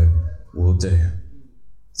also will do."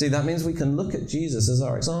 See, that means we can look at Jesus as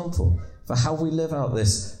our example for how we live out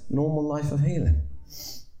this normal life of healing.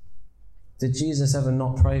 Did Jesus ever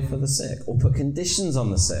not pray for the sick or put conditions on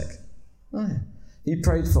the sick? No. He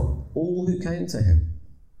prayed for all who came to him.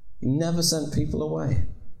 He never sent people away.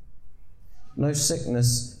 No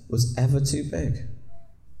sickness was ever too big.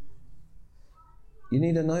 You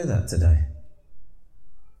need to know that today.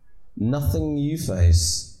 Nothing you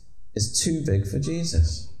face is too big for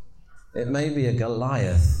Jesus. It may be a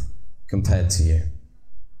Goliath compared to you,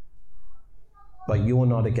 but you're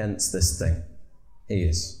not against this thing. He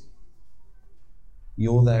is.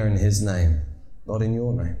 You're there in his name, not in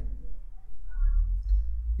your name.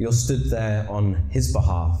 You're stood there on his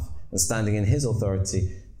behalf and standing in his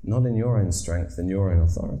authority, not in your own strength and your own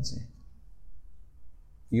authority.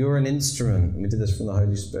 You're an instrument. We did this from the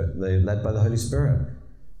Holy Spirit. They're led by the Holy Spirit.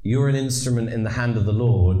 You're an instrument in the hand of the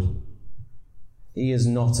Lord. He is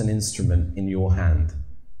not an instrument in your hand.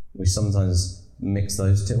 We sometimes mix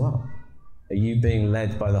those two up. Are you being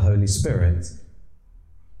led by the Holy Spirit,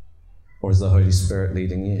 or is the Holy Spirit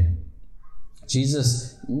leading you?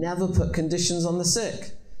 Jesus never put conditions on the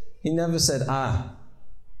sick. He never said,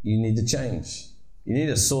 you need to change. You need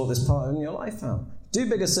to sort this part in your life out. Too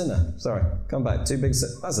big a sinner. Sorry, come back. Too big sin.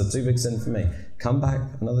 That's a too big sin for me. Come back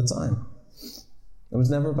another time. It was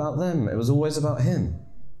never about them. It was always about him.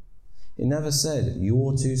 He never said,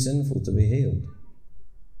 you're too sinful to be healed.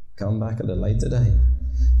 Come back at a later date.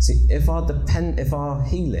 See, if our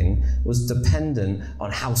healing was dependent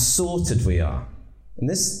on how sorted we are, and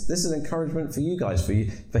this is encouragement for you guys,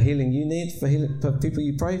 for healing you need, for people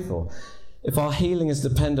you pray for. If our healing is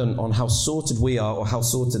dependent on how sorted we are or how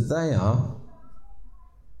sorted they are,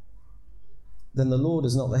 then the Lord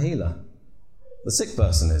is not the healer. The sick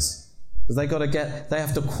person is. Because they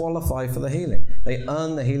have to qualify for the healing. They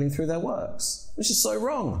earn the healing through their works, which is so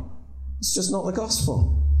wrong. It's just not the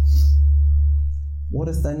gospel. What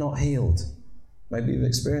if they're not healed? Maybe you've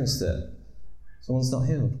experienced it. Someone's not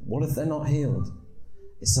healed. What if they're not healed?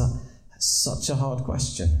 It's such a hard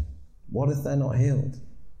question. What if they're not healed?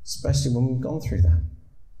 Especially when we've gone through that.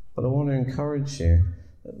 But I want to encourage you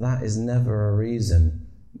that is never a reason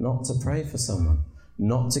not to pray for someone,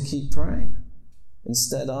 not to keep praying.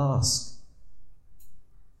 Instead, ask,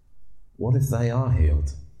 what if they are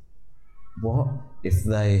healed? What if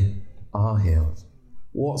they are healed?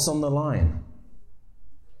 What's on the line?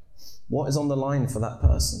 What is on the line for that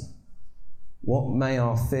person? What may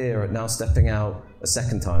our fear at now stepping out a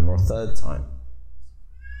second time or a third time?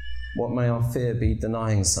 What may our fear be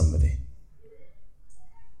denying somebody?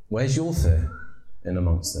 Where's your fear in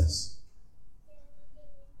amongst this?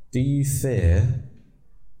 Do you fear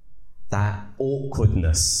that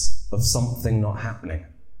awkwardness of something not happening?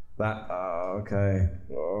 Do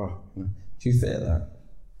you fear that?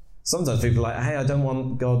 Sometimes people are like, hey, I don't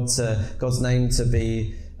want God's name to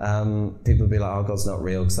be people would be like, oh, God's not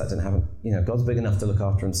real because that didn't happen. God's big enough to look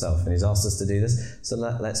after himself, and he's asked us to do this, so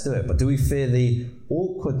let's do it. But do we fear the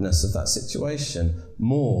awkwardness of that situation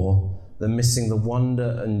more than missing the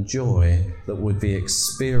wonder and joy that would be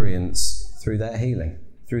experienced through their healing,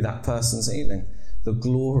 through that person's healing, the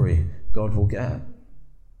glory God will get? I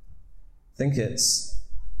think it's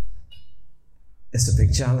a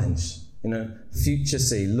big challenge. Future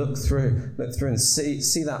see, look through and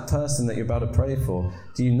see that person that you're about to pray for.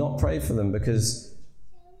 Do you not pray for them because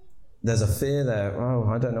there's a fear there? Oh,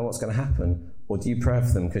 I don't know what's going to happen. Or do you pray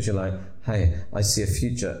for them because you're like, hey, I see a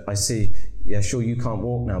future. I see, yeah, sure, you can't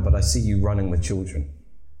walk now, but I see you running with children.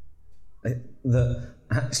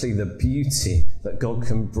 Actually, the beauty that God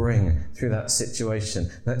can bring through that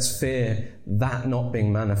situation. Let's fear that not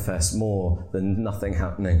being manifest more than nothing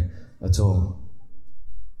happening at all.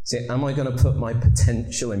 See, am I going to put my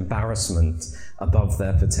potential embarrassment above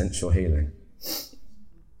their potential healing?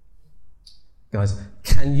 Guys,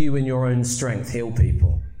 can you in your own strength heal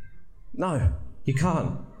people? No, you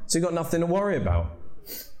can't. So you've got nothing to worry about.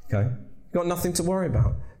 Okay? You've got nothing to worry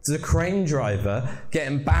about. Does a crane driver get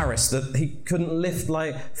embarrassed that he couldn't lift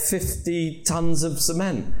like 50 tons of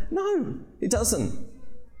cement? No, he doesn't.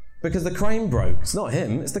 Because the crane broke. It's not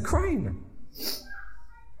him, it's the crane.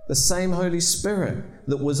 The same Holy Spirit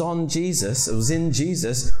that was on Jesus, it was in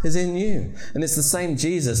Jesus, is in you. And it's the same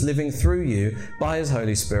Jesus living through you by his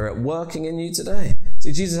Holy Spirit working in you today.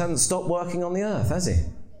 See, Jesus hasn't stopped working on the earth, has he?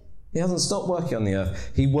 He hasn't stopped working on the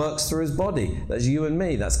earth. He works through his body. That's you and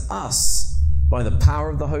me. That's us by the power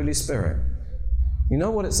of the Holy Spirit. You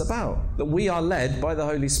know what it's about? That we are led by the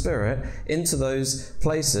Holy Spirit into those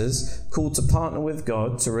places called to partner with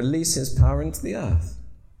God to release his power into the earth.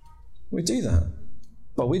 We do that.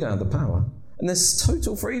 But we don't have the power. And there's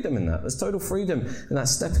total freedom in that. There's total freedom in that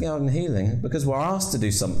stepping out and healing, because we're asked to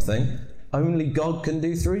do something only God can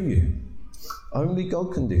do through you. Only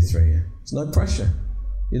God can do through you. There's no pressure.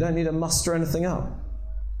 You don't need to muster anything up.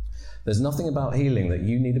 There's nothing about healing that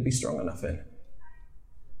you need to be strong enough in,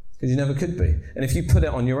 because you never could be. And if you put it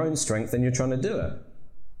on your own strength, then you're trying to do it.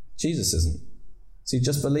 Jesus isn't. So you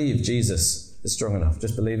just believe Jesus is strong enough.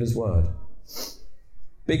 Just believe his word.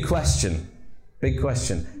 Big question. Big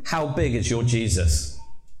question. How big is your Jesus?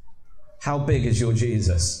 How big is your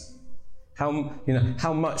Jesus?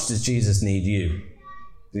 How much does Jesus need you?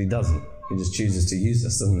 He doesn't. He just chooses to use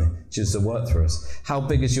us, doesn't he? Chooses to work through us. How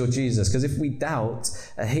big is your Jesus? Because if we doubt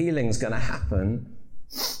a healing's going to happen,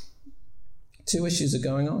 two issues are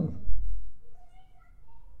going on.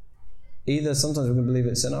 Either sometimes we can believe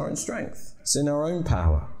it's in our own strength. It's in our own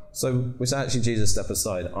power. So we say, actually, Jesus, step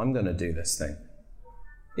aside. I'm going to do this thing.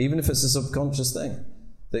 Even if it's a subconscious thing,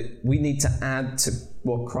 that we need to add to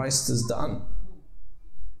what Christ has done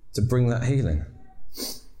to bring that healing.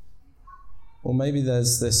 Or maybe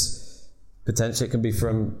there's this, potentially it can be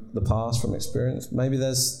from the past, from experience. Maybe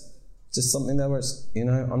there's just something there where it's,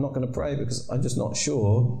 I'm not going to pray because I'm just not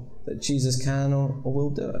sure that Jesus can or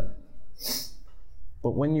will do it.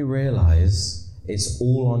 But when you realize it's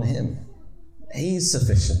all on him, he's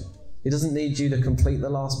sufficient. He doesn't need you to complete the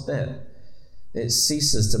last bit. It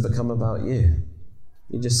ceases to become about you.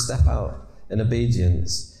 You just step out in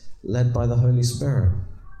obedience, led by the Holy Spirit.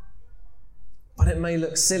 But it may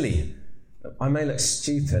look silly. I may look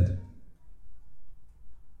stupid.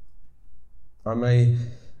 I may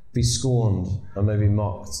be scorned. I may be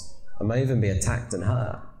mocked. I may even be attacked and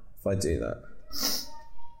hurt if I do that.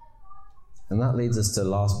 And that leads us to the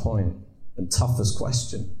last point and toughest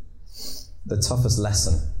question, the toughest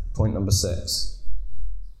lesson, point number 6.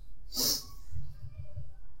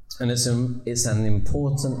 And it's an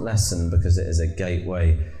important lesson because it is a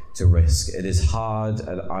gateway to risk. It is hard,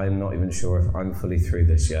 and I'm not even sure if I'm fully through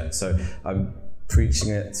this yet. So I'm preaching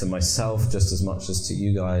it to myself just as much as to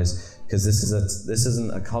you guys, because this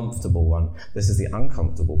isn't a comfortable one. This is the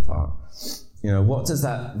uncomfortable part. What does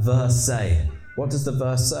that verse say? What does the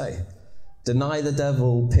verse say? Deny the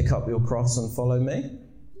devil, pick up your cross and follow me?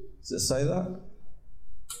 Does it say that?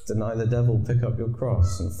 Deny the devil, pick up your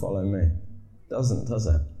cross and follow me. Doesn't, does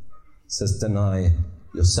it? It says deny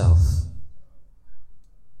yourself.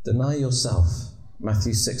 Deny yourself.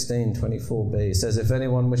 Matthew 16:24b. It says, if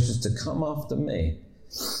anyone wishes to come after me,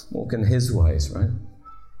 walk in his ways, right?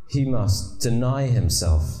 He must deny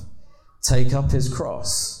himself, take up his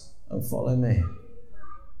cross, and follow me.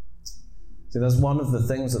 See, that's one of the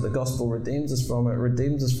things that the gospel redeems us from. It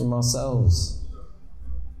redeems us from ourselves.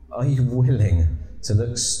 Are you willing to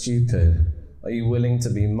look stupid? Are you willing to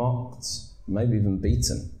be mocked, maybe even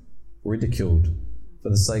beaten, ridiculed for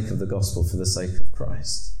the sake of the gospel, for the sake of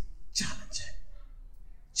Christ?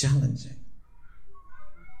 Challenging.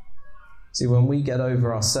 See, when we get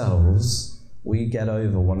over ourselves, we get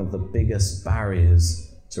over one of the biggest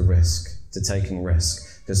barriers to risk, to taking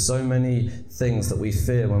risk. Because so many things that we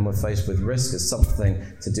fear when we're faced with risk is something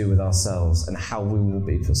to do with ourselves and how we will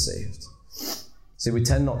be perceived. See, we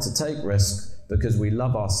tend not to take risk because we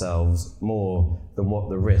love ourselves more than what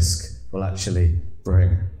the risk will actually bring.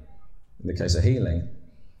 In the case of healing,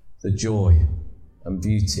 the joy and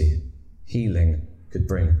beauty healing could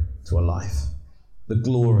bring to a life. The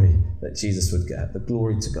glory that Jesus would get, the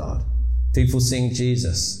glory to God. People seeing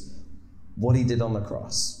Jesus, what he did on the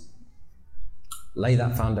cross. Lay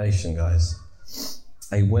that foundation, guys.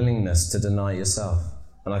 A willingness to deny yourself.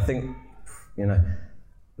 And I think,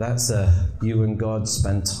 that's you and God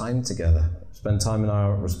spend time together. Spend time in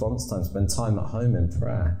our response time. Spend time at home in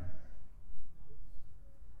prayer.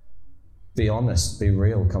 Be honest, be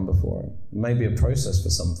real, come before him. Maybe a process for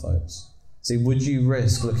some folks. See, would you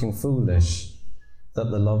risk looking foolish that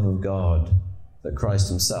the love of God, that Christ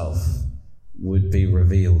himself, would be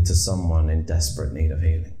revealed to someone in desperate need of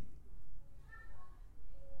healing?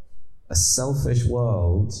 A selfish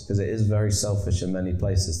world, because it is very selfish in many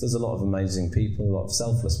places. There's a lot of amazing people, a lot of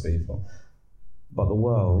selfless people. But the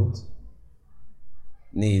world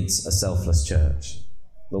needs a selfless church.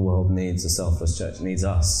 The world needs a selfless church. It needs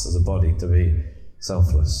us as a body to be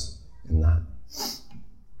selfless in that.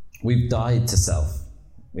 We've died to self.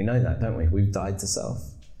 We know that, don't we? We've died to self.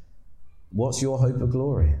 What's your hope of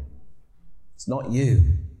glory? It's not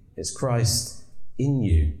you. It's Christ in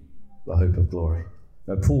you, the hope of glory.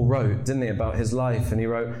 Now, Paul wrote, didn't he, about his life, and he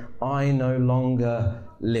wrote, I no longer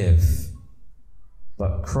live,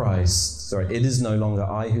 but Christ, it is no longer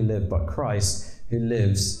I who live, but Christ who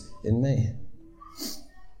lives in me.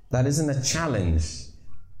 That isn't a challenge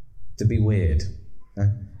to be weird.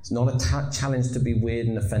 It's not a challenge to be weird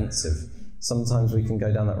and offensive. Sometimes we can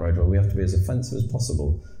go down that road where we have to be as offensive as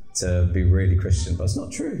possible to be really Christian, but it's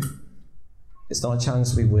not true. It's not a challenge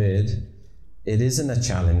to be weird. It isn't a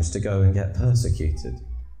challenge to go and get persecuted.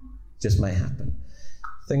 It just may happen.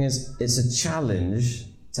 The thing is, it's a challenge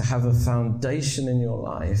to have a foundation in your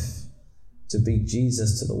life to be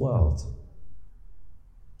Jesus to the world,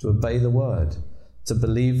 to obey the word, to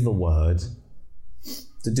believe the word,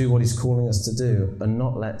 to do what he's calling us to do, and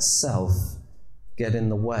not let self get in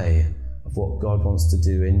the way of what God wants to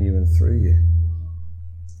do in you and through you.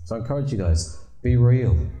 So I encourage you guys, be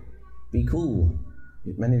real, be cool.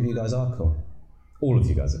 Many of you guys are cool. All of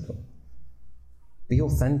you guys are cool. Be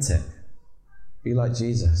authentic. Be like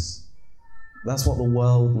Jesus. That's what the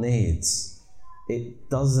world needs.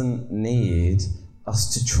 It doesn't need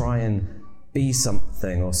us to try and be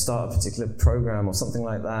something or start a particular program or something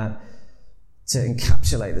like that to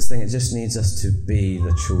encapsulate this thing. It just needs us to be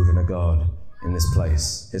the children of God in this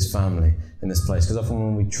place, his family in this place. Because often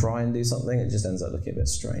when we try and do something, it just ends up looking a bit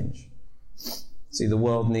strange. See, the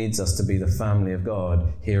world needs us to be the family of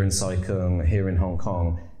God here in Sai Kung, here in Hong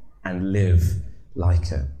Kong, and live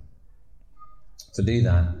like it. To do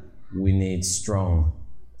that, we need strong,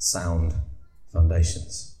 sound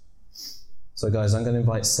foundations. So guys, I'm going to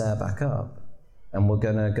invite Sarah back up, and we're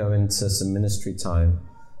going to go into some ministry time.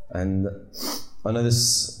 And I know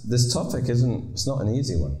this topic it's not an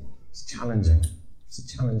easy one. It's challenging. It's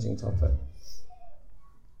a challenging topic.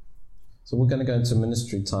 So we're going to go into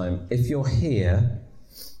ministry time. If you're here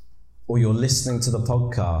or you're listening to the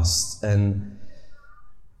podcast and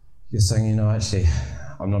you're saying, actually,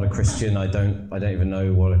 I'm not a Christian. I don't even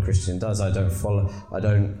know what a Christian does. I don't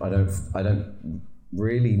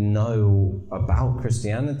really know about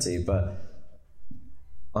Christianity, but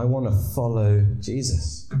I want to follow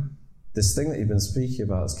Jesus. This thing that you've been speaking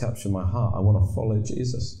about has captured my heart. I want to follow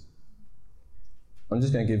Jesus. I'm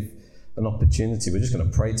just going to give an opportunity. We're just going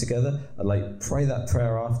to pray together. I'd pray that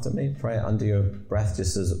prayer after me. Pray it under your breath,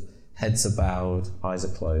 just as heads are bowed, eyes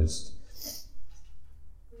are closed.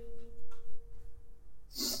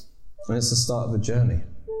 And it's the start of a journey.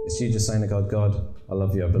 It's you just saying to God, God, I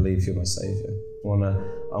love you. I believe you're my Savior. I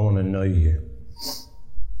want to know you.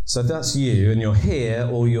 So if that's you and you're here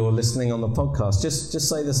or you're listening on the podcast, just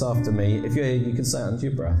say this after me. If you're here, you can say it under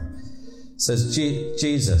your breath. It says,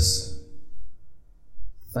 Jesus,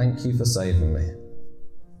 thank you for saving me.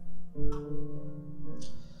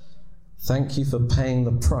 Thank you for paying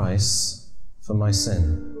the price for my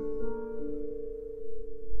sin,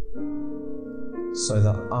 so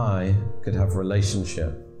that I could have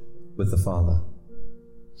relationship with the Father.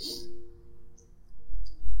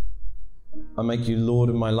 I make you Lord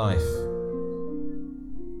of my life,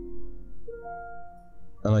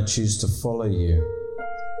 and I choose to follow you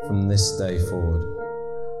from this day forward.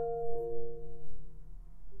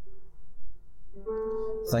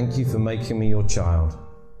 Thank you for making me your child.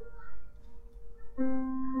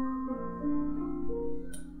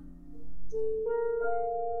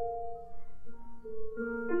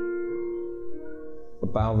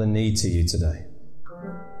 bow the knee to you today.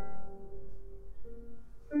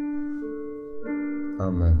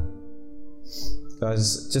 Amen.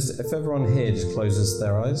 Guys, just if everyone here just closes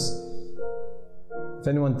their eyes. If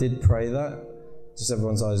anyone did pray that, just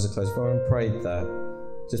everyone's eyes are closed. If anyone prayed that,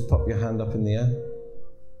 just pop your hand up in the air.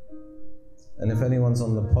 And if anyone's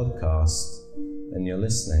on the podcast and you're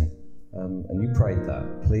listening, and you prayed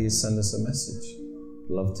that, please send us a message.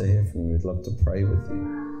 We'd love to hear from you. We'd love to pray with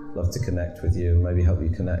you. We'd love to connect with you and maybe help you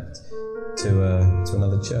connect to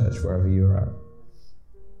another church, wherever you're at.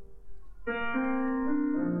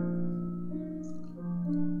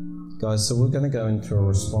 Guys, so we're going to go into a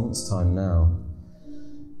response time now.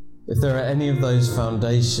 If there are any of those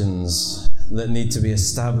foundations that need to be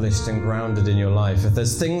established and grounded in your life, if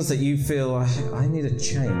there's things that you feel, I need a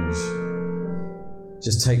change,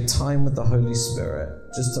 just take time with the Holy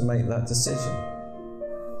Spirit just to make that decision.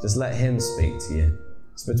 Just let Him speak to you.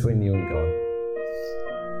 It's between you and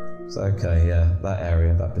God. So, okay, yeah, that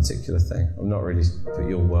area, that particular thing. I'm not really put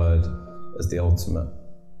your word as the ultimate.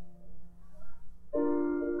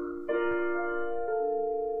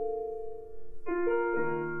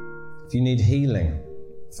 If you need healing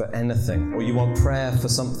for anything, or you want prayer for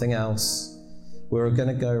something else, we're going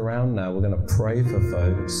to go around now. We're going to pray for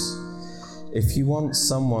folks. If you want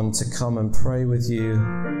someone to come and pray with you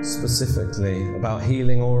specifically about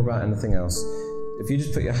healing or about anything else, if you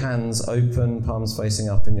just put your hands open, palms facing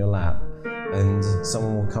up in your lap, and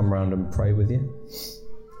someone will come around and pray with you.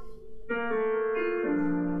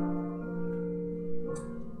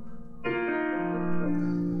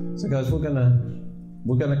 So guys, we're going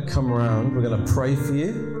to come around, we're going to pray for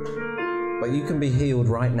you, but you can be healed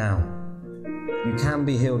right now. You can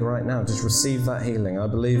be healed right now. Just receive that healing. I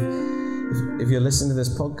believe if you're listening to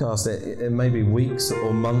this podcast, it may be weeks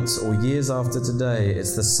or months or years after today,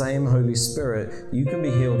 it's the same Holy Spirit. You can be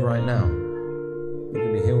healed right now. You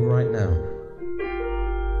can be healed right now.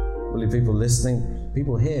 I believe people listening,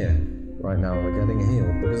 people here right now are getting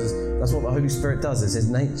healed, because that's what the Holy Spirit does. It's His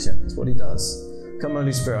nature. It's what He does. Come,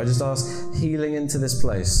 Holy Spirit, I just ask healing into this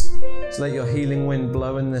place. Just let your healing wind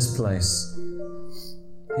blow in this place.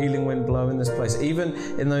 Healing wind blow in this place. Even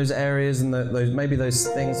in those areas and those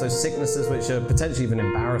things, those sicknesses which are potentially even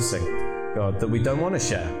embarrassing, God, that we don't want to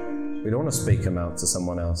share. We don't want to speak them out to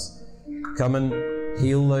someone else. Come and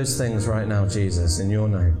heal those things right now, Jesus, in your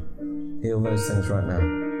name. Heal those things right now.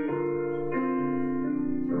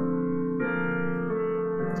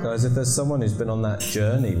 Guys, if there's someone who's been on that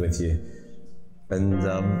journey with you, and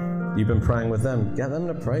you've been praying with them, get them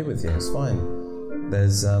to pray with you. It's fine.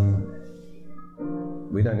 There's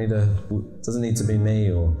it doesn't need to be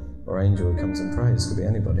me or Angel who comes and prays. It could be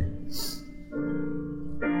anybody.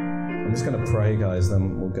 I'm just going to pray, guys,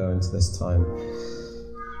 then we'll go into this time.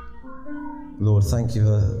 Lord, thank you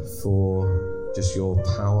for just your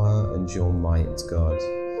power and your might, God.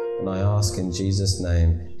 And I ask in Jesus'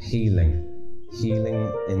 name, healing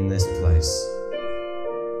in this place.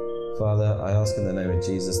 Father, I ask in the name of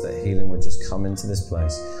Jesus that healing would just come into this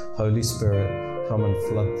place. Holy Spirit, come and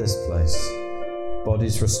flood this place.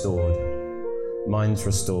 Bodies restored, minds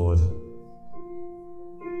restored,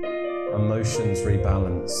 emotions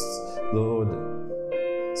rebalanced. Lord,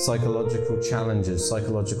 psychological challenges,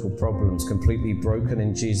 psychological problems completely broken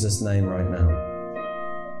in Jesus' name right now.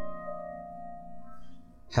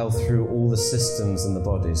 Health through all the systems in the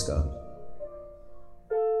bodies, God.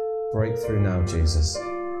 Breakthrough now, Jesus.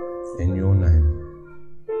 In your name.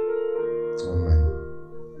 Amen.